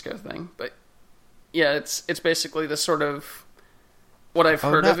Francisco thing. But, yeah, it's basically this sort of... What I've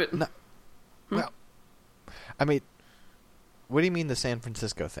heard of it... Well, I mean, what do you mean the San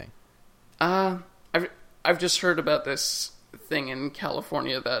Francisco thing? I've just heard about this thing in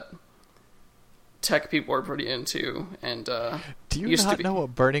California that tech people are pretty into, and do you not know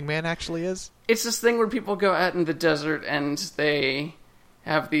what Burning Man actually is? It's this thing where people go out in the desert and they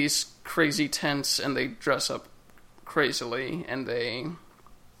have these crazy tents and they dress up crazily and they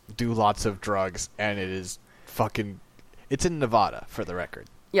do lots of drugs, and it is fucking... It's in Nevada, for the record.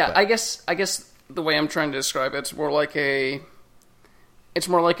 Yeah, but... I guess the way I'm trying to describe it's more like a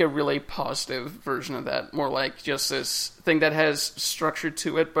really positive version of that. More like just this thing that has structure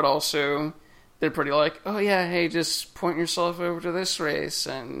to it, but also they're pretty like, oh yeah, hey, just point yourself over to this race,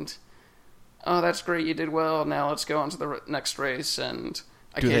 and oh, that's great, you did well, now let's go on to the next race, and...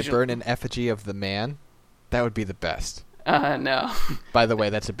 Do they burn an effigy of the man? That would be the best. No. By the way,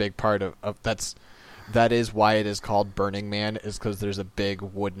 that's a big part of that is why it is called Burning Man, is because there's a big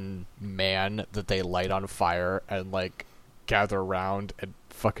wooden man that they light on fire and, like, gather around, and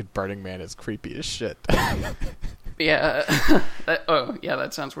fucking Burning Man is creepy as shit. Yeah.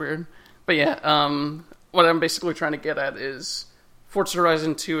 That sounds weird. But yeah, what I'm basically trying to get at is Forza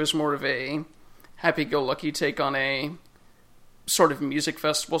Horizon 2 is more of a happy-go-lucky take on a sort of music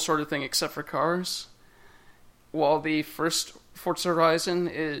festival sort of thing, except for cars. While the first Forza Horizon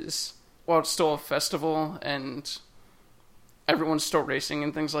is, while it's still a festival and everyone's still racing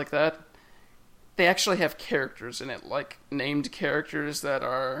and things like that, they actually have characters in it, like named characters that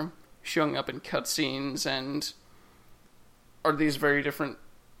are showing up in cutscenes and are these very different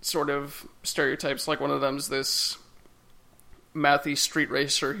sort of stereotypes. Like one of them's this mathy street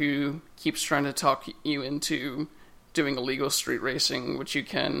racer who keeps trying to talk you into doing illegal street racing, which you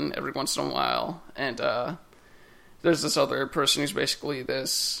can every once in a while. And there's this other person who's basically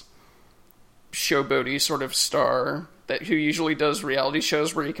this showboaty sort of star who usually does reality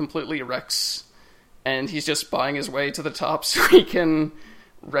shows where he completely wrecks, and he's just buying his way to the top so he can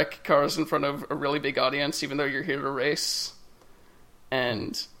wreck cars in front of a really big audience, even though you're here to race.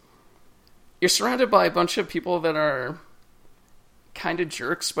 And you're surrounded by a bunch of people that are kind of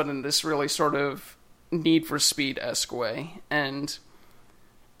jerks, but in this really sort of Need for Speed-esque way. And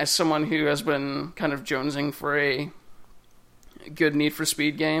as someone who has been kind of jonesing for a good Need for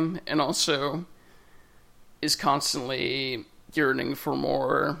Speed game, and also is constantly yearning for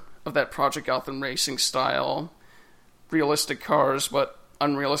more of that Project Gotham Racing style, realistic cars, but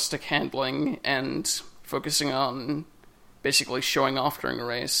unrealistic handling, and focusing on basically showing off during a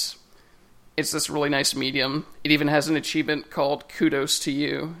race. It's this really nice medium. It even has an achievement called Kudos to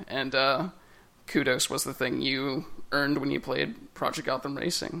You, and Kudos was the thing you earned when you played Project Gotham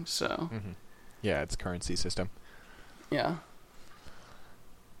Racing, so... Mm-hmm. Yeah, it's a currency system. Yeah.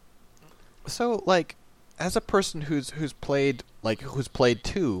 So, like, as a person who's played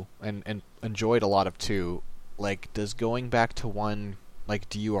 2 and enjoyed a lot of 2, like, does going back to 1, like,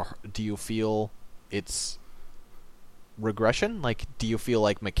 do you feel it's regression? Like, do you feel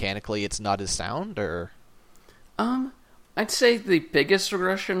like mechanically it's not as sound, or? I'd say the biggest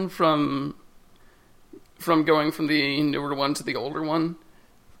regression from going from the newer one to the older one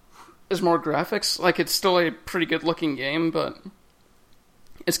is more graphics. Like, it's still a pretty good looking game, but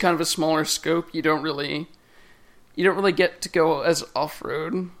it's kind of a smaller scope. You don't really get to go as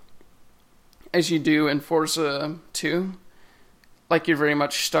off-road as you do in Forza 2. Like, you're very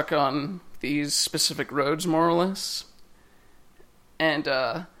much stuck on these specific roads, more or less. And,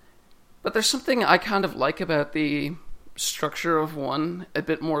 but there's something I kind of like about the structure of 1 a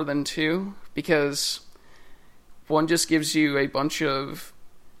bit more than 2, because 1 just gives you a bunch of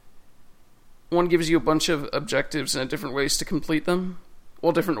objectives and different ways to complete them.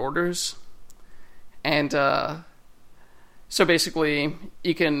 Well, different orders. And, so basically,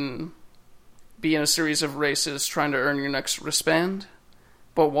 you can be in a series of races trying to earn your next wristband,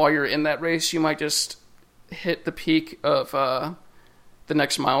 but while you're in that race, you might just hit the peak of, the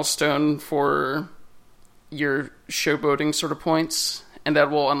next milestone for your showboating sort of points, and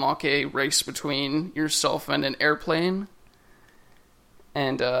that will unlock a race between yourself and an airplane.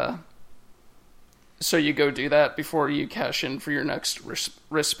 And so you go do that before you cash in for your next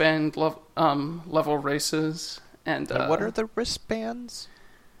wristband level races. And what are the wristbands?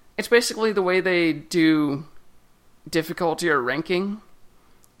 It's basically the way they do difficulty or ranking.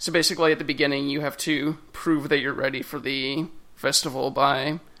 So basically at the beginning you have to prove that you're ready for the festival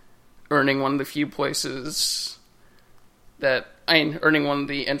by earning one of the few places earning one of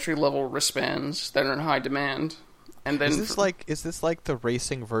the entry-level wristbands that are in high demand. And then is this like the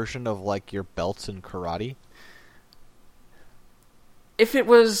racing version of, like, your belts in karate? If it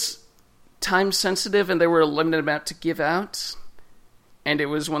was time sensitive and there were a limited amount to give out, and it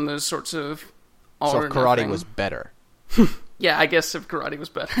was one of those sorts of so if karate was better. Yeah, I guess if karate was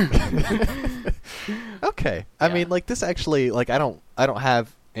better. Okay. I mean, like, this actually, like, I don't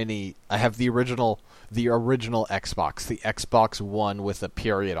have any. I have the original Xbox, the Xbox One with a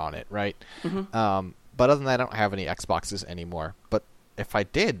period on it, right? Mm-hmm. But other than that, I don't have any Xboxes anymore. But if I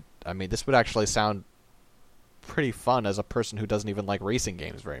did, I mean, this would actually sound pretty fun as a person who doesn't even like racing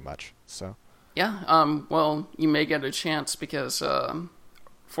games very much. So. Yeah. Well, you may get a chance because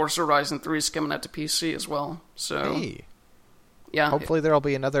Forza Horizon 3 is coming out to PC as well. So. Hey. Yeah. Hopefully there'll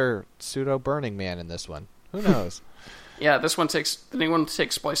be another pseudo Burning Man in this one. Who knows? Yeah, the new one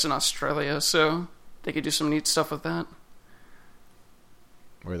takes place in Australia, so they could do some neat stuff with that.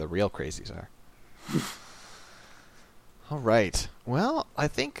 Where the real crazies are. All right. Well, I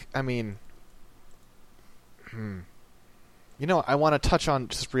mean, I want to touch on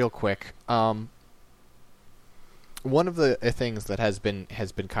just real quick. One of the things that has been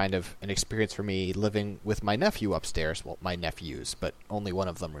kind of an experience for me living with my nephew upstairs. Well, my nephews, but only one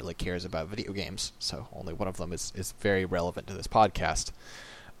of them really cares about video games, so only one of them is very relevant to this podcast.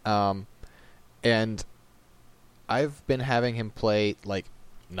 And I've been having him play, like,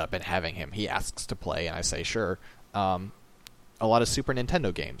 not been having him. He asks to play, and I say sure. A lot of Super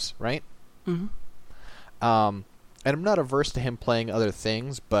Nintendo games, right? Mm-hmm. And I'm not averse to him playing other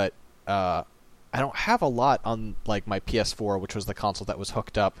things, but I don't have a lot on, like, my PS4, which was the console that was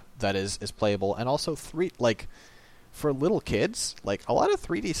hooked up, that is playable. And also, for little kids, like, a lot of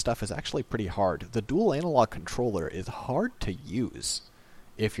 3D stuff is actually pretty hard. The dual analog controller is hard to use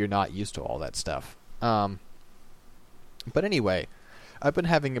if you're not used to all that stuff. But anyway, I've been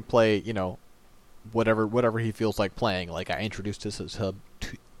having him play, whatever he feels like playing. Like, I introduced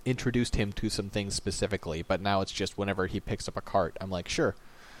him to some things specifically, but now it's just whenever he picks up a cart, I'm like, sure,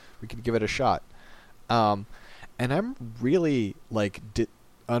 we can give it a shot. And I'm really, like,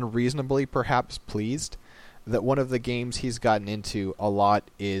 unreasonably perhaps pleased that one of the games he's gotten into a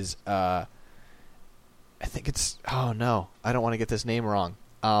lot is, I think it's, oh no, I don't want to get this name wrong.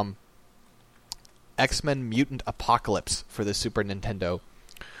 X-Men Mutant Apocalypse for the Super Nintendo,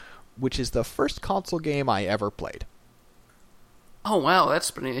 which is the first console game I ever played. Oh wow,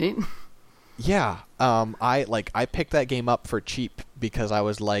 that's pretty neat. Yeah, I picked that game up for cheap because I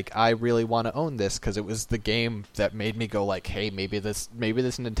was like, I really want to own this because it was the game that made me go like, hey, maybe this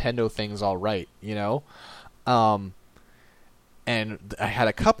Nintendo thing's all right, And I had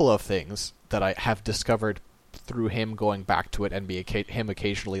a couple of things that I have discovered through him going back to it and him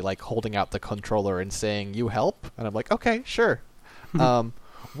occasionally like holding out the controller and saying, "You help?" And I'm like, okay, sure.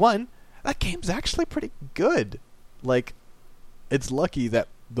 One, that game's actually pretty good. Like, it's lucky that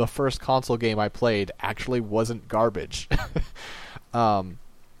the first console game I played actually wasn't garbage.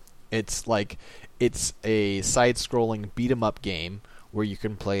 It's a side-scrolling beat-em-up game where you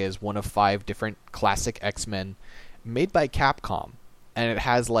can play as one of 5 different classic X-Men made by Capcom, and it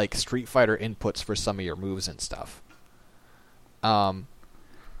has like Street Fighter inputs for some of your moves and stuff. And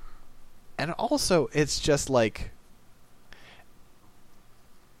also, it's just like,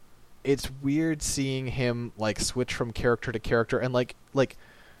 it's weird seeing him like switch from character to character, and like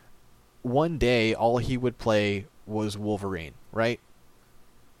one day all he would play was Wolverine, right?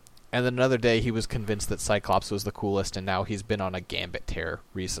 And then another day he was convinced that Cyclops was the coolest, and now he's been on a Gambit tear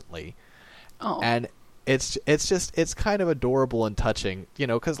recently. Oh. And it's kind of adorable and touching,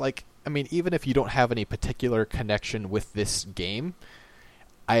 because, like, I mean, even if you don't have any particular connection with this game,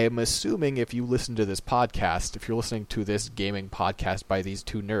 I am assuming if you listen to this podcast, if you're listening to this gaming podcast by these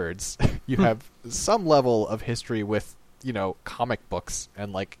two nerds, you have some level of history with, comic books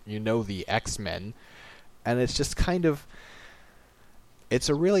and, like, the X-Men. And it's just kind of, it's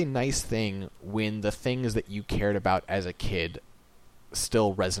a really nice thing when the things that you cared about as a kid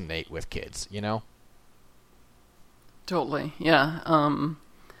still resonate with kids, Totally, yeah.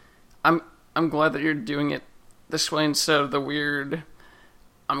 I'm glad that you're doing it this way instead of the weird,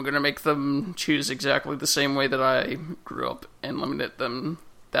 I'm gonna make them choose exactly the same way that I grew up and limit them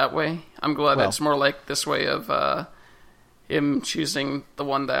that way. I'm glad that's more like this way of him choosing the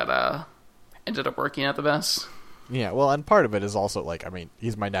one that ended up working out the best. Yeah, well, and part of it is also, like, I mean,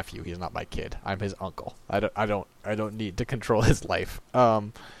 he's my nephew, he's not my kid. I'm his uncle. I don't need to control his life.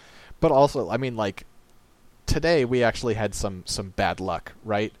 But also, I mean, like, today we actually had some bad luck,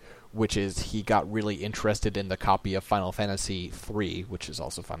 right? Which is he got really interested in the copy of Final Fantasy III, which is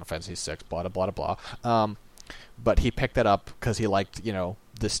also Final Fantasy VI, blah, blah, blah, blah. But he picked it up because he liked, the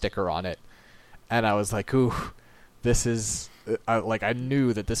sticker on it. And I was like, ooh, this is... I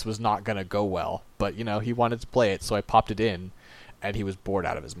knew that this was not going to go well. But, he wanted to play it, so I popped it in. And he was bored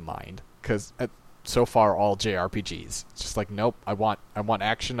out of his mind. Because so far, all JRPGs. It's just like, nope, I want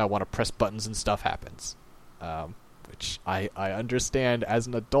action, I want to press buttons and stuff happens. which I understand as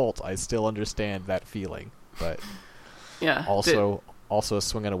an adult. I still understand that feeling, but Yeah. also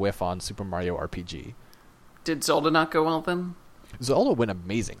swinging a whiff on Super Mario RPG. Did Zelda not go well then? Zelda went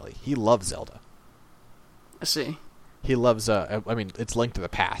amazingly. He loves Zelda. I see. He loves, I mean, it's Link to the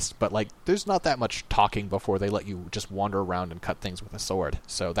Past, but, like, there's not that much talking before they let you just wander around and cut things with a sword,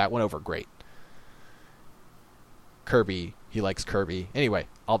 so that went over great. Kirby, he likes Kirby. Anyway,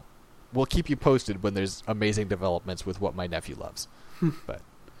 we'll keep you posted when there's amazing developments with what my nephew loves. But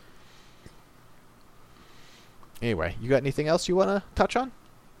anyway, you got anything else you want to touch on?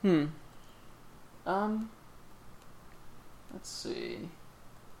 Let's see.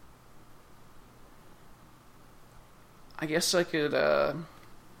 I guess I could,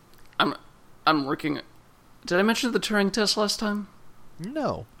 I'm working... Did I mention the Turing test last time?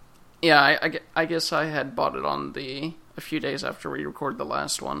 No. Yeah, I guess I had bought it on a few days after we recorded the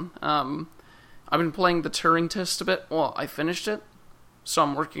last one. I've been playing the Turing test a bit. Well, I finished it, so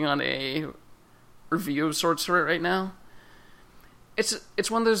I'm working on a review of sorts for it right now.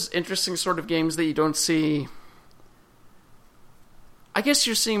 It's one of those interesting sort of games that you don't see... I guess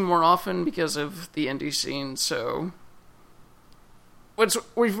you're seeing more often because of the indie scene, so...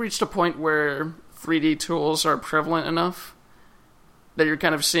 We've reached a point where 3D tools are prevalent enough that you're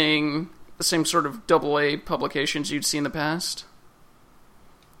kind of seeing the same sort of AA publications you'd see in the past.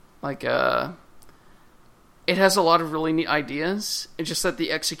 Like, it has a lot of really neat ideas. It's just that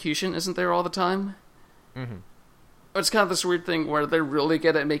the execution isn't there all the time. Mm-hmm. It's kind of this weird thing where they're really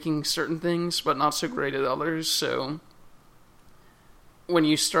good at making certain things, but not so great at others, so... When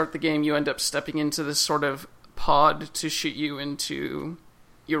you start the game, you end up stepping into this sort of pod to shoot you into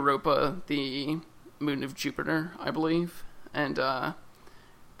Europa, the moon of Jupiter, I believe. And the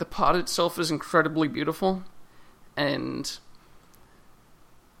pod itself is incredibly beautiful. And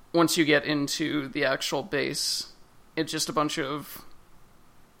once you get into the actual base, it's just a bunch of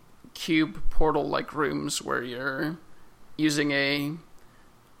cube portal-like rooms where you're using a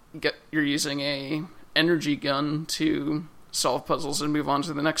energy gun to solve puzzles and move on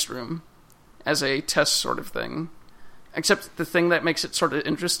to the next room as a test sort of thing. Except the thing that makes it sort of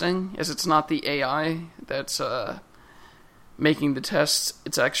interesting is it's not the AI that's making the tests,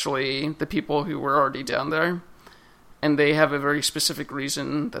 it's actually the people who were already down there. And they have a very specific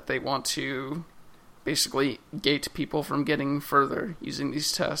reason that they want to basically gate people from getting further using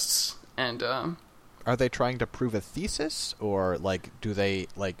these tests. And are they trying to prove a thesis, or, like, do they,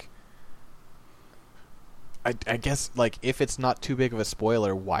 like... I guess, like, if it's not too big of a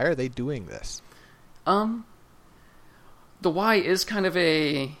spoiler, why are they doing this? The why is kind of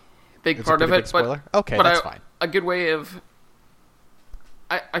a big part of it, spoiler? But okay, that's fine. A good way of...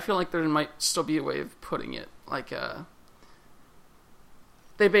 I feel like there might still be a way of putting it. Like,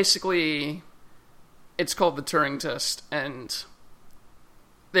 they basically... It's called the Turing test, and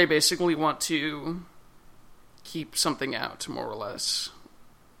they basically want to keep something out, more or less,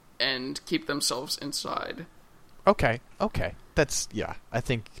 and keep themselves inside. Okay. That's, yeah, I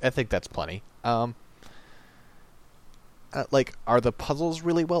think that's plenty. Like, are the puzzles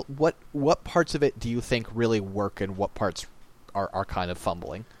really well... What parts of it do you think really work, and what parts are kind of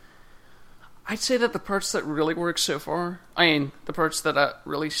fumbling? I'd say that the parts that really work so far... I mean, the parts that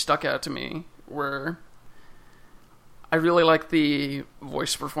really stuck out to me were... I really like the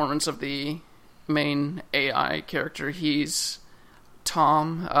voice performance of the main AI character. He's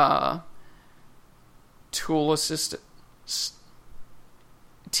Tom, tool assistant...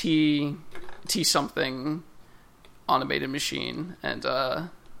 T something... automated machine, and I'm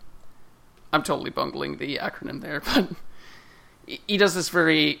totally bungling the acronym there, but he does this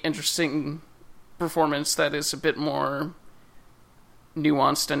very interesting performance that is a bit more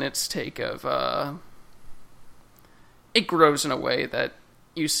nuanced in its take of it grows in a way that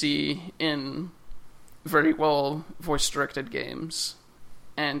you see in very well voice directed games,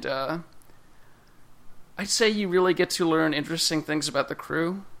 and I'd say you really get to learn interesting things about the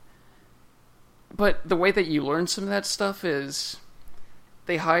crew. But the way that you learn some of that stuff is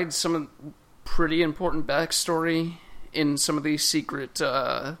they hide some pretty important backstory in some of these secret...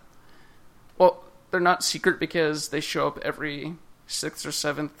 well, they're not secret because they show up every 6th or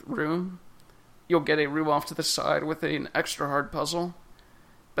 7th room. You'll get a room off to the side with an extra hard puzzle.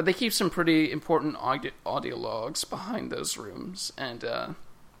 But they keep some pretty important audio logs behind those rooms. And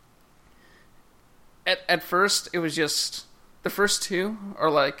at first, it was just... The first two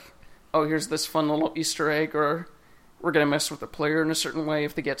are like... oh, here's this fun little Easter egg, or we're going to mess with the player in a certain way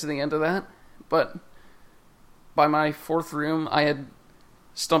if they get to the end of that. But by my 4th room, I had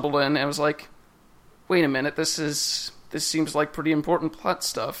stumbled in and was like, wait a minute, this seems like pretty important plot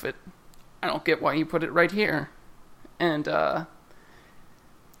stuff. I don't get why you put it right here. And I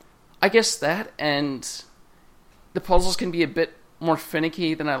guess that, and the puzzles can be a bit more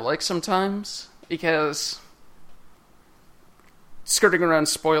finicky than I like sometimes, because, skirting around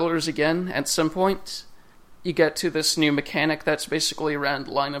spoilers again, at some point, you get to this new mechanic that's basically around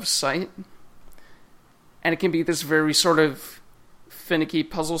line of sight. And it can be this very sort of finicky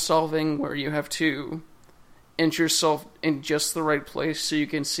puzzle solving where you have to inch yourself in just the right place so you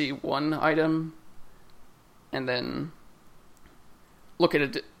can see one item, and then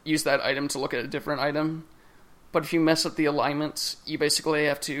use that item to look at a different item. But if you mess up the alignments, you basically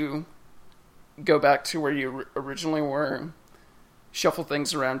have to go back to where you originally were, shuffle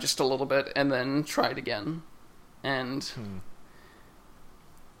things around just a little bit, and then try it again. And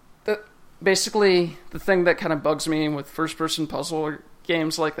basically, the thing that kind of bugs me with first-person puzzle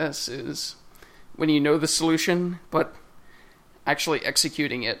games like this is when you know the solution, but actually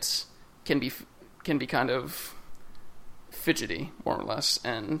executing it can be kind of fidgety, more or less,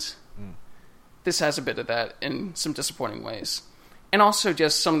 and this has a bit of that in some disappointing ways. And also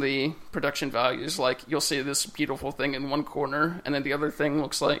just some of the production values, like you'll see this beautiful thing in one corner, and then the other thing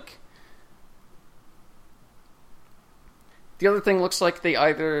looks like they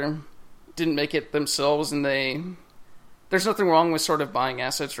either didn't make it themselves, and there's nothing wrong with sort of buying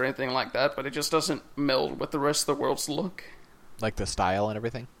assets or anything like that, but it just doesn't meld with the rest of the world's look. Like the style and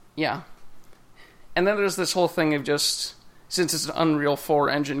everything? Yeah. And then there's this whole thing of just, since it's an Unreal 4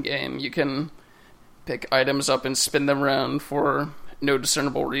 engine game, you can pick items up and spin them around for no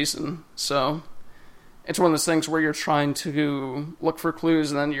discernible reason. So it's one of those things where you're trying to look for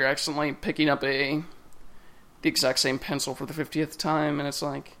clues, and then you're accidentally picking up the exact same pencil for the 50th time, and it's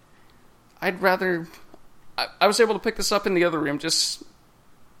like, I'd rather... I was able to pick this up in the other room, just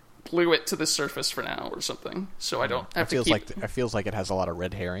glue it to the surface for now or something, so I don't have to keep... It feels like it has a lot of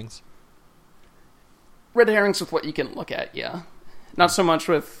red herrings. Red herrings with what you can look at, yeah. Not so much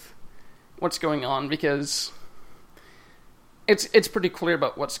with what's going on, because it's pretty clear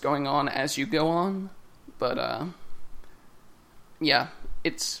about what's going on as you go on, but yeah,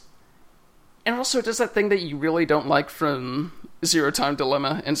 it's... And also it does that thing that you really don't like from Zero Time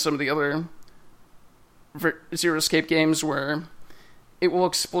Dilemma and some of the other Zero Escape games, where it will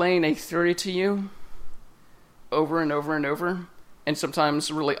explain a theory to you over and over and over, and sometimes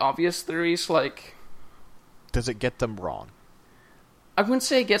really obvious theories, like... Does it get them wrong? I wouldn't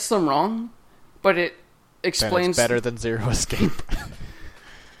say it gets them wrong, but it explains... Then it's better than Zero Escape.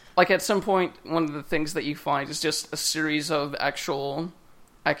 Like, at some point, one of the things that you find is just a series of actual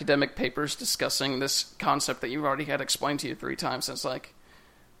academic papers discussing this concept that you've already had explained to you 3 times, and it's like,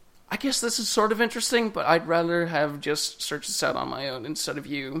 I guess this is sort of interesting, but I'd rather have just searched this out on my own instead of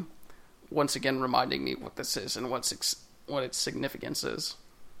you once again reminding me what this is and what its significance is.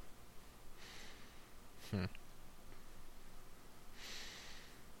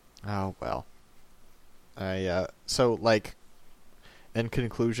 Oh, well. So, like, in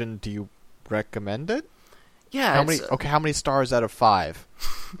conclusion, do you recommend it? Yeah. How many stars out of 5?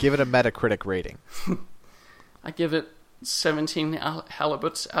 Give it a Metacritic rating. I give it 17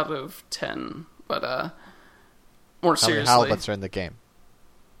 halibuts out of 10, but more seriously... How many halibuts are in the game?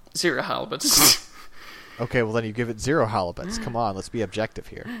 0 halibuts. Okay, well then you give it 0 halibuts. Come on, let's be objective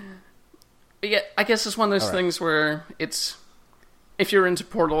here. Yeah, I guess it's one of those things where it's... If you're into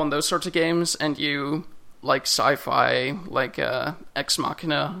Portal and those sorts of games, and you like sci-fi, like Ex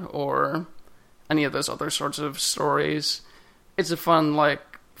Machina, or any of those other sorts of stories, it's a fun,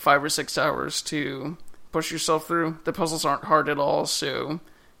 5 or 6 hours to push yourself through. The puzzles aren't hard at all, so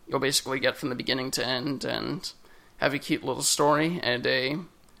you'll basically get from the beginning to end and have a cute little story and a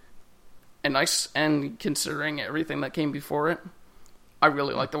nice, and considering everything that came before it, I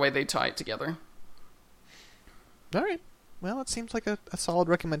really like the way they tie it together. All right. Well, it seems like a solid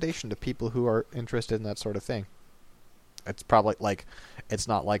recommendation to people who are interested in that sort of thing. It's probably it's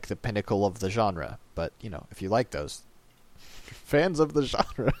not like the pinnacle of the genre, but, if you like those fans of the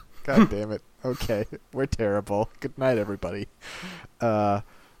genre, god damn it. Okay, we're terrible. Good night, everybody.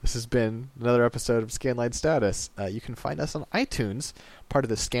 This has been another episode of Scanline Status. You can find us on iTunes, part of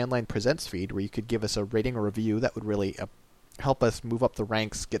the Scanline Presents feed, where you could give us a rating or review. That would really help us move up the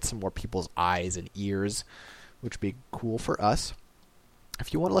ranks, get some more people's eyes and ears, which would be cool for us.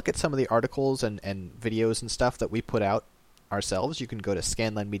 If you want to look at some of the articles and videos and stuff that we put out ourselves, you can go to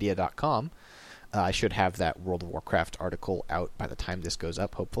scanlinemedia.com. I should have that World of Warcraft article out by the time this goes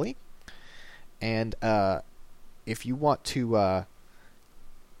up, hopefully. And if you want to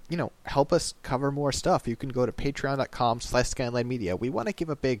help us cover more stuff. You can go to patreon.com/scanlinemedia. We want to give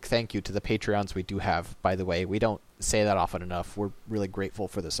a big thank you to the Patreons we do have, by the way. We don't say that often enough. We're really grateful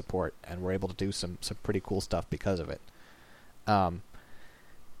for the support, and we're able to do some pretty cool stuff because of it.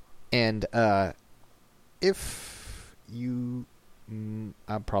 If you...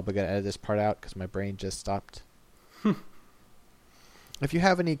 I'm probably going to edit this part out because my brain just stopped. If you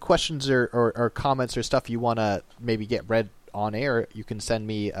have any questions or comments or stuff you want to maybe get read on air, you can send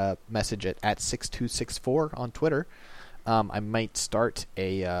me a message at 6264 on Twitter. I might start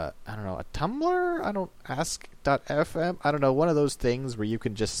a Tumblr, ask.fm, I don't know, one of those things where you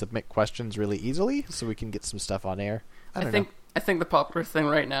can just submit questions really easily so we can get some stuff on air. I think the popular thing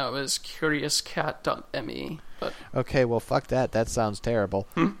right now is curiouscat.me. But okay, well, fuck that. That sounds terrible.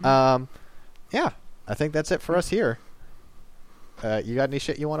 Yeah, I think that's it for us here. You got any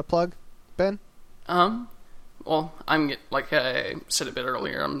shit you want to plug, Ben? Well, like I said a bit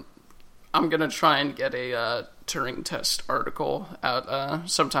earlier, I'm gonna try and get a Turing test article out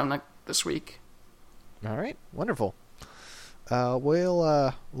sometime this week. All right, wonderful.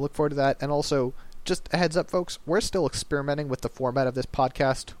 We'll look forward to that. And also, just a heads up, folks, we're still experimenting with the format of this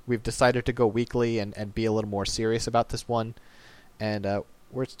podcast. We've decided to go weekly and be a little more serious about this one. And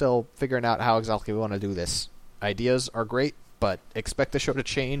we're still figuring out how exactly we want to do this. Ideas are great, but expect the show to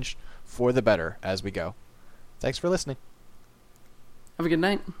change for the better as we go. Thanks for listening. Have a good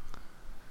night.